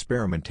wave of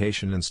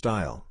experimentation and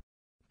style.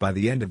 By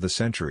the end of the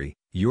century,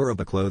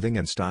 Yoruba clothing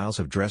and styles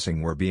of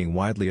dressing were being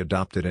widely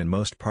adopted in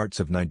most parts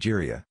of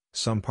Nigeria,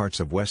 some parts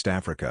of West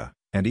Africa,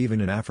 and even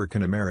in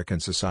African American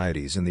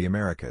societies in the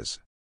Americas.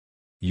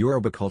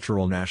 Yoruba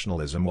cultural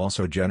nationalism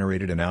also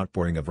generated an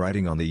outpouring of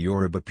writing on the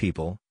Yoruba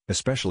people,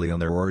 especially on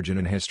their origin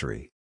and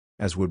history.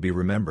 As would be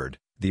remembered,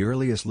 the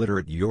earliest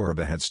literate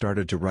Yoruba had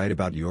started to write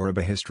about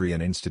Yoruba history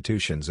and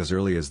institutions as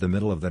early as the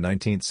middle of the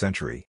 19th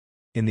century.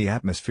 In the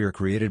atmosphere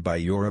created by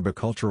Yoruba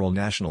cultural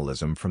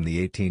nationalism from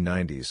the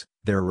 1890s,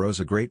 there arose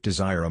a great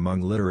desire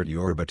among literate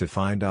Yoruba to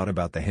find out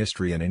about the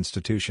history and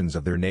institutions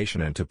of their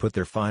nation and to put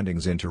their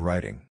findings into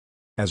writing.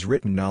 As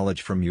written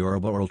knowledge from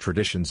Yoruba oral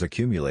traditions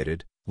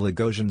accumulated,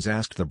 Lagosians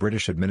asked the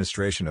British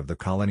administration of the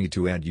colony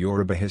to add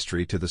Yoruba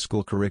history to the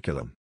school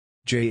curriculum.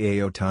 J.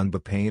 A.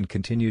 Otunba Payne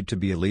continued to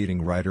be a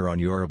leading writer on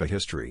Yoruba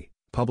history,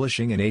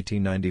 publishing in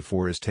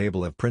 1894 his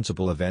Table of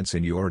Principal Events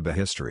in Yoruba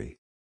History.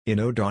 In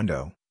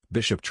Odondo,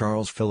 Bishop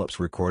Charles Phillips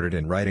recorded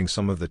in writing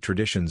some of the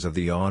traditions of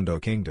the Ondo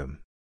Kingdom.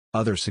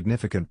 Other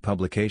significant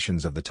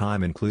publications of the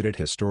time included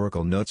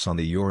historical notes on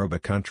the Yoruba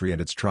country and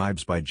its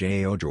tribes by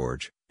J. O.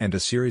 George, and a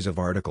series of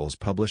articles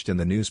published in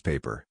the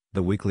newspaper,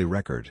 The Weekly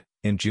Record,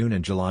 in June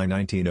and July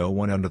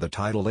 1901 under the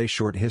title A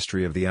Short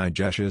History of the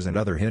Ijeshas and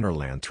Other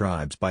Hinterland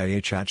Tribes by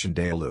H.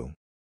 Achindalu.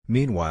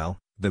 Meanwhile,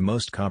 the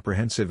most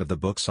comprehensive of the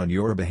books on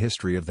Yoruba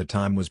history of the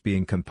time was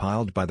being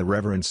compiled by the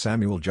Reverend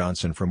Samuel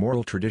Johnson from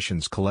oral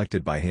traditions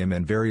collected by him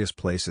in various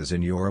places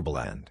in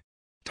Yorubaland.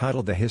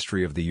 Titled The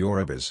History of the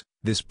Yorubas,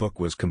 this book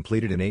was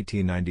completed in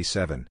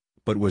 1897,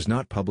 but was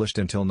not published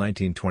until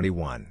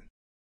 1921.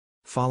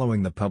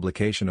 Following the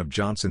publication of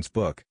Johnson's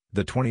book,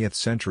 the 20th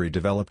century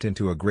developed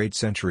into a great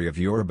century of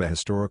Yoruba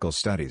historical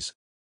studies.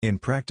 In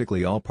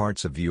practically all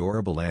parts of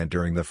Yorubaland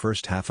during the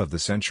first half of the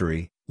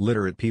century,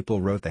 literate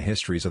people wrote the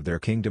histories of their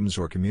kingdoms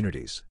or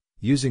communities,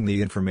 using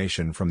the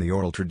information from the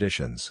oral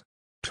traditions.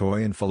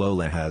 Toyin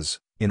Falola has,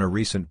 in a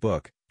recent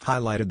book,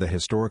 highlighted the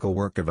historical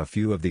work of a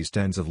few of these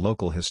tens of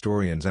local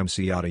historians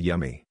M.C.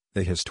 Adeyemi,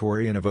 the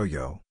historian of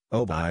Oyo,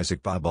 Oba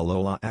Isaac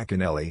Babalola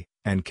Akinele,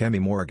 and Kemi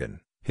Morgan,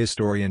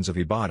 historians of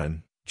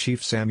Ibadan,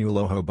 Chief Samuel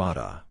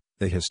Ohobada,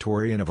 the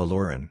historian of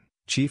Ilorin,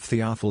 Chief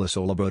Theophilus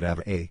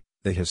Olabodave,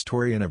 the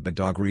historian of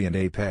Badagry and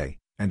Ape,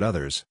 and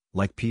others,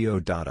 like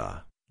P.O.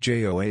 Dada,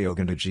 J.O.A.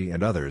 Ogundeji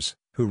and others,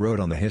 who wrote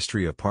on the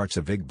history of parts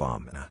of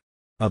Igbamina.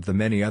 Of the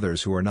many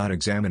others who are not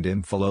examined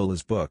in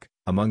Falola's book,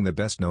 among the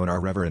best known are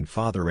Reverend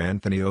Father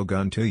Anthony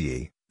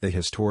Oguntoye, the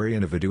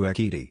historian of Adu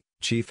Ekiti,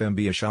 Chief Mb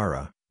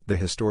Ashara, the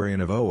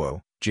historian of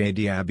Owo,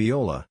 J.D.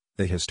 Abiola,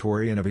 the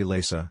historian of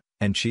Ilesa,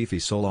 and Chief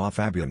Isolof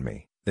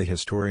Abunmi, the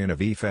historian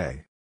of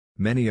Ife.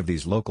 Many of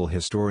these local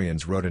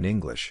historians wrote in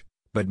English,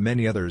 but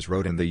many others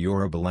wrote in the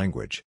Yoruba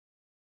language.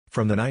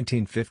 From the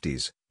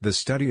 1950s, the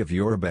study of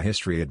Yoruba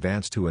history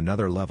advanced to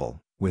another level,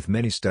 with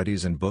many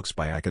studies and books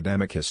by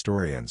academic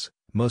historians,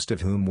 most of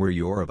whom were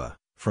Yoruba,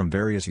 from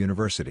various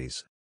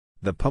universities.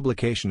 The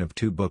publication of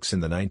two books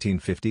in the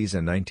 1950s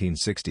and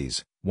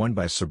 1960s, one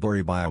by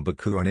Saburi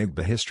Biobaku on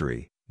Igba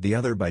history, the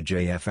other by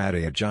J.F.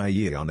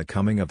 Adebanji on the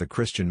coming of the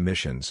Christian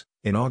missions,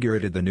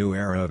 inaugurated the new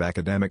era of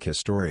academic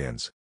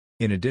historians.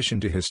 In addition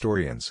to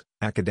historians,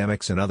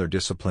 academics and other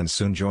disciplines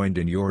soon joined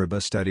in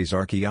Yoruba studies: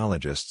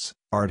 archaeologists,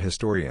 art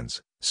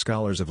historians,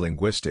 scholars of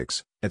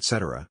linguistics,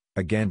 etc.,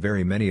 again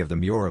very many of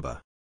them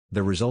Yoruba.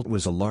 The result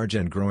was a large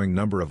and growing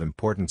number of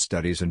important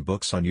studies and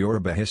books on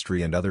Yoruba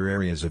history and other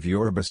areas of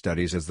Yoruba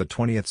studies as the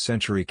 20th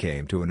century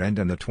came to an end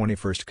and the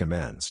 21st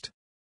commenced.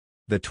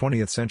 The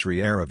 20th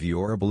century era of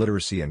Yoruba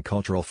literacy and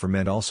cultural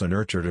ferment also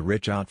nurtured a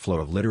rich outflow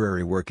of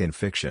literary work in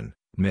fiction,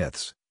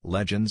 myths,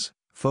 legends,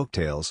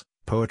 folktales,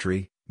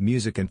 poetry,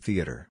 music and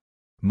theater.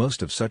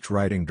 Most of such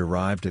writing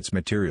derived its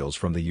materials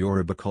from the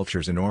Yoruba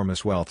culture's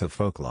enormous wealth of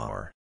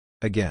folklore.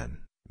 Again,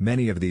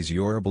 many of these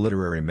Yoruba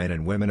literary men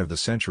and women of the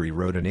century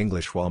wrote in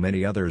English while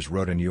many others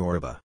wrote in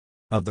Yoruba.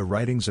 Of the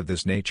writings of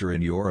this nature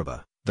in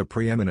Yoruba, the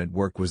preeminent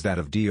work was that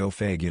of Ile-Ife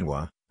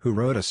Akintoye, who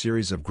wrote a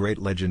series of great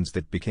legends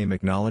that became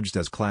acknowledged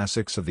as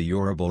classics of the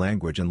Yoruba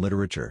language and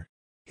literature.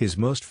 His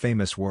most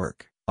famous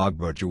work,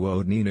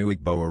 Ogbojuwo Ninu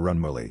Igbo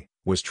Orunmoli,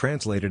 was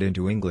translated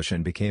into English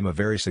and became a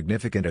very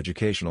significant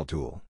educational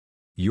tool.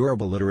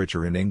 Yoruba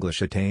literature in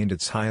English attained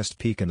its highest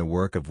peak in the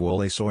work of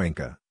Wole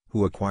Soyinka,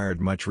 who acquired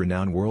much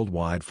renown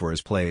worldwide for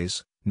his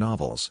plays,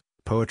 novels,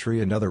 poetry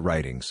and other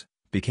writings,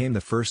 became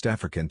the first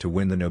African to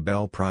win the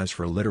Nobel Prize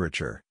for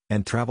Literature,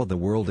 and traveled the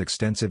world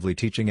extensively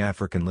teaching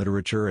African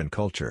literature and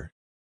culture.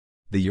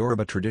 The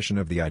Yoruba tradition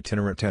of the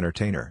itinerant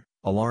entertainer,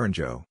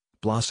 Olaranjo,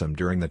 blossomed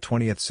during the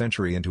 20th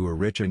century into a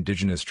rich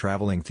indigenous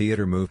traveling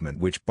theater movement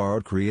which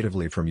borrowed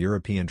creatively from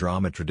European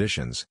drama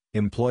traditions,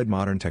 employed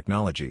modern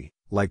technology,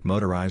 like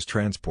motorized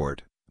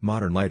transport,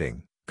 modern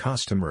lighting,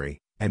 costumery,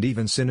 and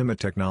even cinema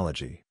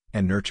technology,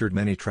 and nurtured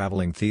many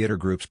traveling theater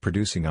groups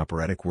producing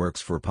operatic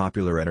works for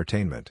popular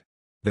entertainment.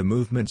 The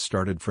movement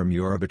started from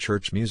Yoruba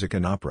church music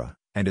and opera,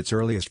 and its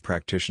earliest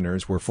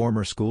practitioners were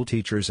former school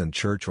teachers and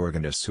church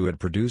organists who had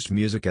produced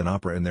music and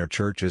opera in their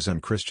churches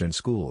and Christian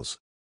schools.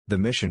 The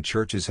mission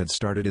churches had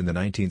started in the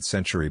 19th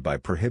century by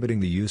prohibiting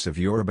the use of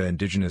Yoruba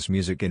indigenous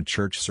music in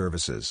church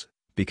services,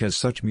 because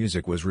such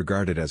music was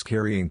regarded as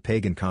carrying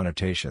pagan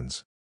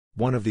connotations.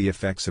 One of the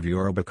effects of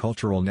Yoruba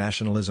cultural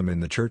nationalism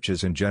in the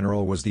churches in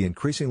general was the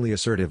increasingly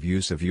assertive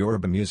use of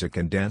Yoruba music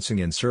and dancing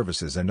in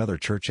services and other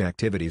church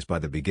activities by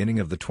the beginning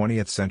of the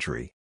 20th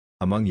century.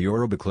 Among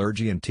Yoruba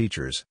clergy and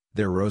teachers,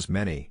 there rose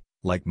many,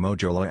 like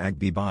Mojola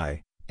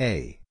Agbibai,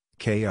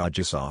 A.K.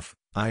 Ajisof,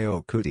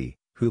 Io Kuti,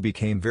 who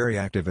became very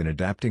active in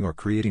adapting or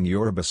creating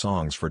Yoruba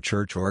songs for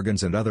church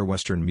organs and other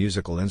Western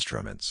musical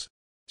instruments.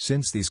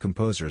 Since these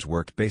composers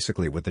worked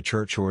basically with the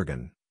church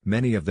organ,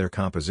 many of their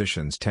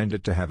compositions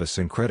tended to have a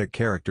syncretic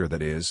character,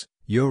 that is,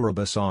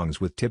 Yoruba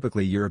songs with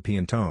typically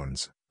European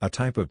tones, a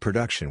type of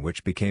production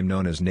which became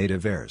known as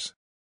native airs.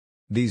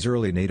 These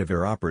early native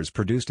air operas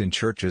produced in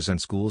churches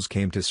and schools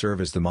came to serve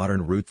as the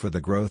modern route for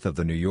the growth of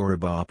the new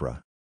Yoruba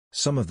opera.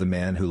 Some of the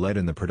men who led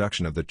in the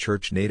production of the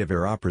church native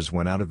air operas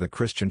went out of the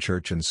Christian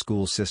church and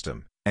school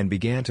system, and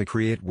began to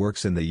create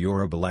works in the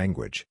Yoruba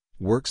language,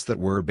 works that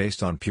were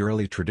based on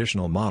purely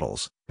traditional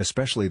models,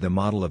 especially the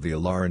model of the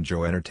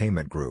Olaranjo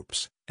entertainment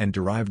groups, and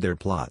derived their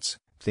plots,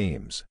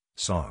 themes,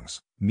 songs,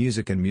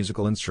 music and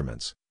musical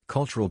instruments,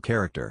 cultural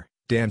character,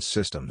 dance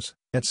systems,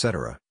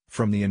 etc.,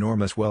 from the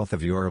enormous wealth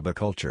of Yoruba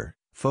culture,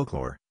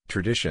 folklore,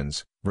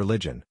 traditions,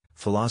 religion,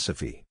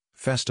 philosophy,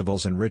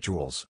 festivals and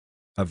rituals.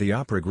 Of the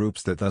opera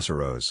groups that thus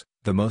arose,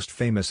 the most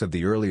famous of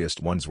the earliest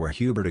ones were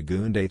Hubert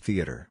Agunde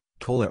Theatre,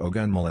 Tola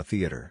Ogunmola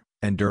Theatre,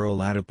 and Duro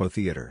Ladipo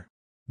Theatre.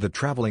 The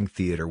traveling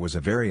theatre was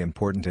a very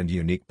important and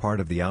unique part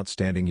of the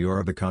outstanding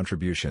Yoruba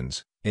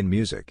contributions, in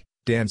music,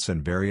 dance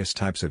and various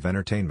types of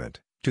entertainment,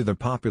 to the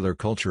popular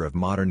culture of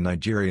modern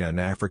Nigeria and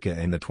Africa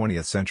in the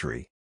 20th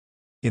century.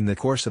 In the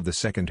course of the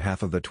second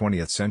half of the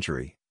 20th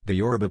century, the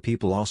Yoruba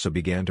people also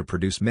began to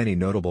produce many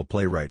notable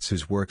playwrights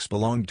whose works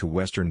belonged to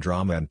Western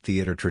drama and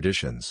theatre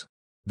traditions.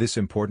 This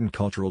important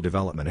cultural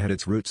development had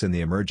its roots in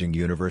the emerging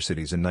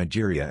universities in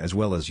Nigeria as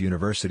well as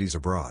universities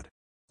abroad.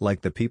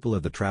 Like the people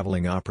of the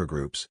traveling opera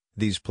groups,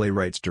 these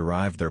playwrights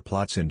derived their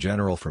plots in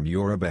general from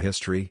Yoruba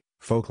history,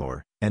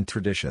 folklore, and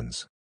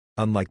traditions.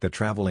 Unlike the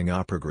traveling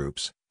opera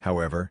groups,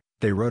 however,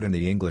 they wrote in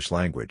the English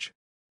language.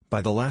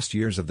 By the last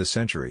years of the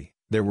century,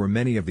 there were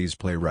many of these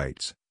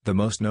playwrights, the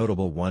most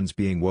notable ones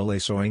being Wole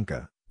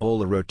Soyinka,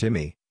 Ola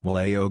Rotimi, Wole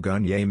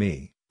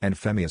Ogunyemi, and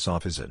Femi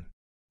Asofizin.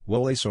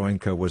 Wole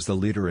Soyinka was the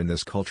leader in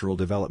this cultural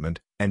development,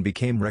 and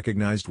became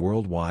recognized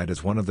worldwide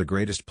as one of the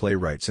greatest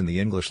playwrights in the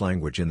English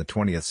language in the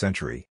 20th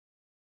century.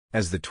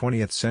 As the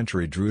 20th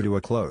century drew to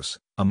a close,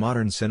 a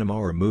modern cinema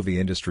or movie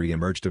industry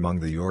emerged among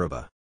the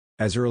Yoruba.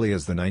 As early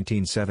as the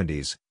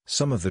 1970s,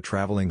 some of the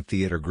traveling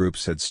theater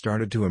groups had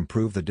started to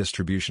improve the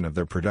distribution of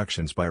their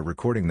productions by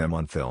recording them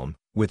on film,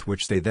 with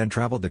which they then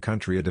traveled the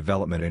country, a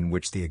development in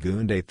which the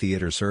Agunde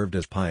Theatre served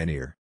as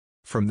pioneer.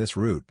 From this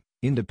route,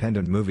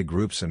 independent movie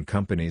groups and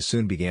companies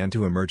soon began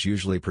to emerge,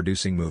 usually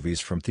producing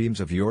movies from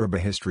themes of Yoruba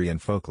history and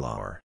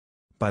folklore.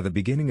 By the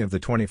beginning of the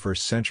 21st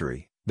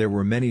century, there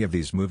were many of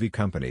these movie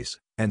companies,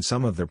 and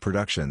some of their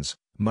productions,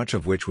 much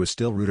of which was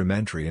still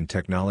rudimentary in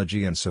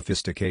technology and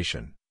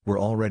sophistication, were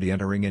already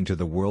entering into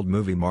the world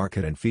movie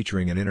market and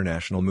featuring in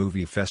international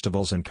movie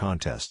festivals and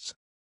contests.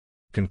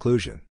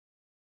 Conclusion.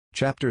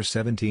 Chapters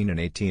 17 and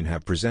 18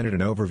 have presented an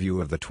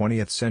overview of the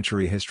 20th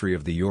century history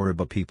of the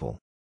Yoruba people.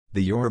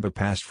 The Yoruba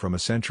passed from a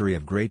century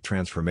of great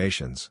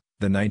transformations,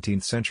 the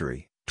 19th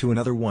century, to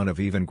another one of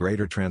even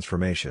greater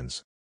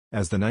transformations.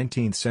 As the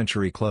 19th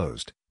century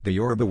closed, the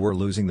Yoruba were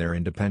losing their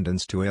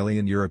independence to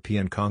alien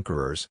European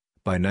conquerors.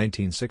 By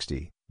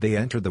 1960, they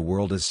entered the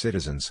world as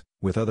citizens,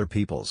 with other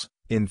peoples,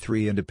 in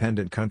 3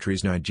 independent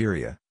countries: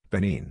 Nigeria,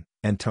 Benin,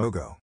 and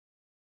Togo.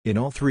 In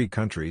all 3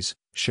 countries,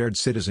 shared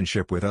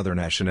citizenship with other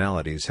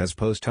nationalities has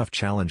posed tough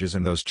challenges,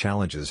 and those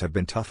challenges have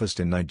been toughest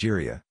in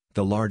Nigeria,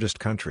 the largest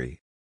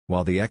country.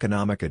 While the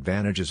economic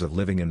advantages of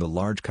living in the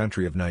large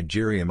country of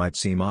Nigeria might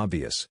seem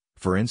obvious,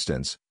 for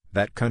instance,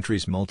 that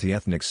country's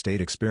multi-ethnic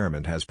state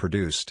experiment has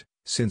produced,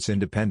 since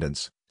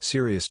independence,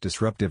 serious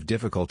disruptive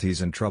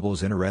difficulties and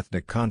troubles: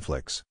 interethnic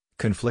conflicts,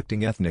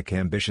 conflicting ethnic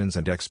ambitions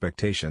and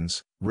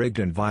expectations, rigged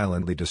and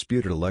violently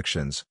disputed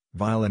elections,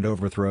 violent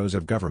overthrows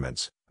of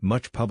governments,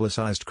 much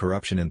publicized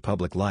corruption in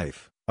public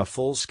life, a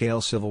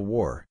full-scale civil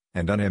war,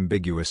 and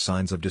unambiguous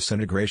signs of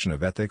disintegration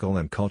of ethical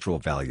and cultural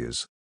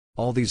values.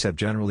 All these have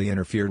generally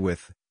interfered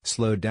with,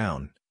 slowed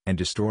down, and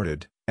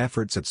distorted,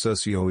 efforts at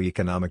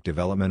socio-economic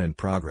development and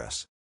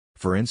progress.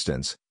 For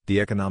instance, the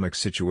economic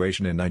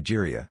situation in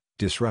Nigeria,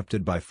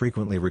 disrupted by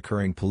frequently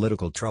recurring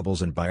political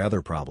troubles and by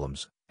other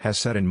problems, has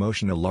set in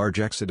motion a large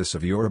exodus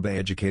of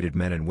Yoruba-educated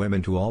men and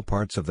women to all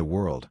parts of the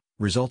world,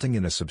 resulting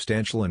in a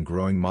substantial and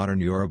growing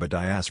modern Yoruba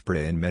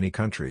diaspora in many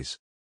countries.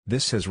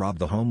 This has robbed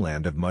the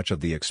homeland of much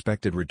of the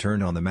expected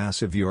return on the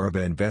massive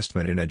Yoruba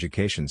investment in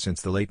education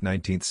since the late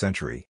 19th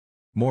century.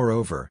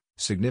 Moreover,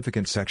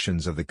 significant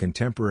sections of the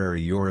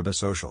contemporary Yoruba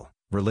social,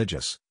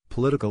 religious,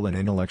 political and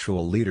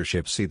intellectual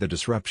leadership see the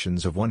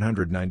disruptions of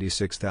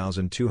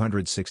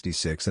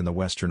 196,266 in the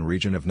western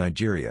region of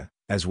Nigeria,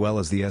 as well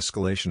as the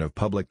escalation of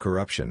public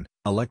corruption,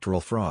 electoral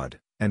fraud,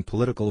 and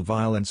political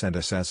violence and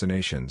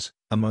assassinations,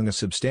 among a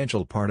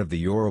substantial part of the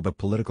Yoruba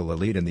political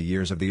elite in the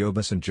years of the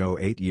Obasanjo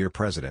 8-year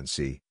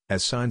presidency,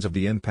 as signs of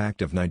the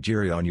impact of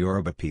Nigeria on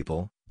Yoruba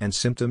people, and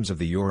symptoms of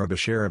the Yoruba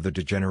share of the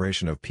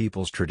degeneration of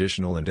people's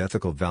traditional and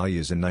ethical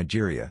values in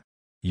Nigeria.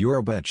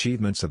 Yoruba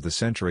achievements of the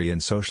century in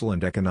social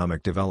and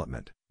economic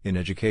development, in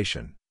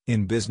education,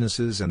 in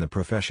businesses and the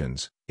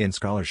professions, in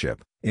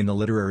scholarship, in the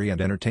literary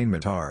and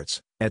entertainment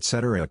arts,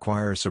 etc.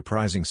 acquire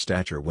surprising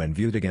stature when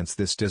viewed against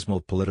this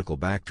dismal political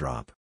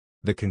backdrop.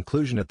 The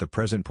conclusion at the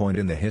present point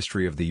in the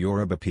history of the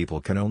Yoruba people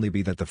can only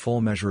be that the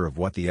full measure of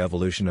what the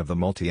evolution of the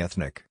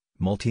multi-ethnic,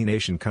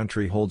 multi-nation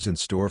country holds in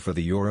store for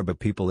the Yoruba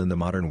people in the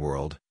modern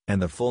world,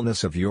 and the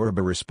fullness of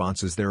Yoruba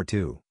responses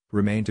thereto,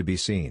 remain to be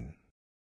seen.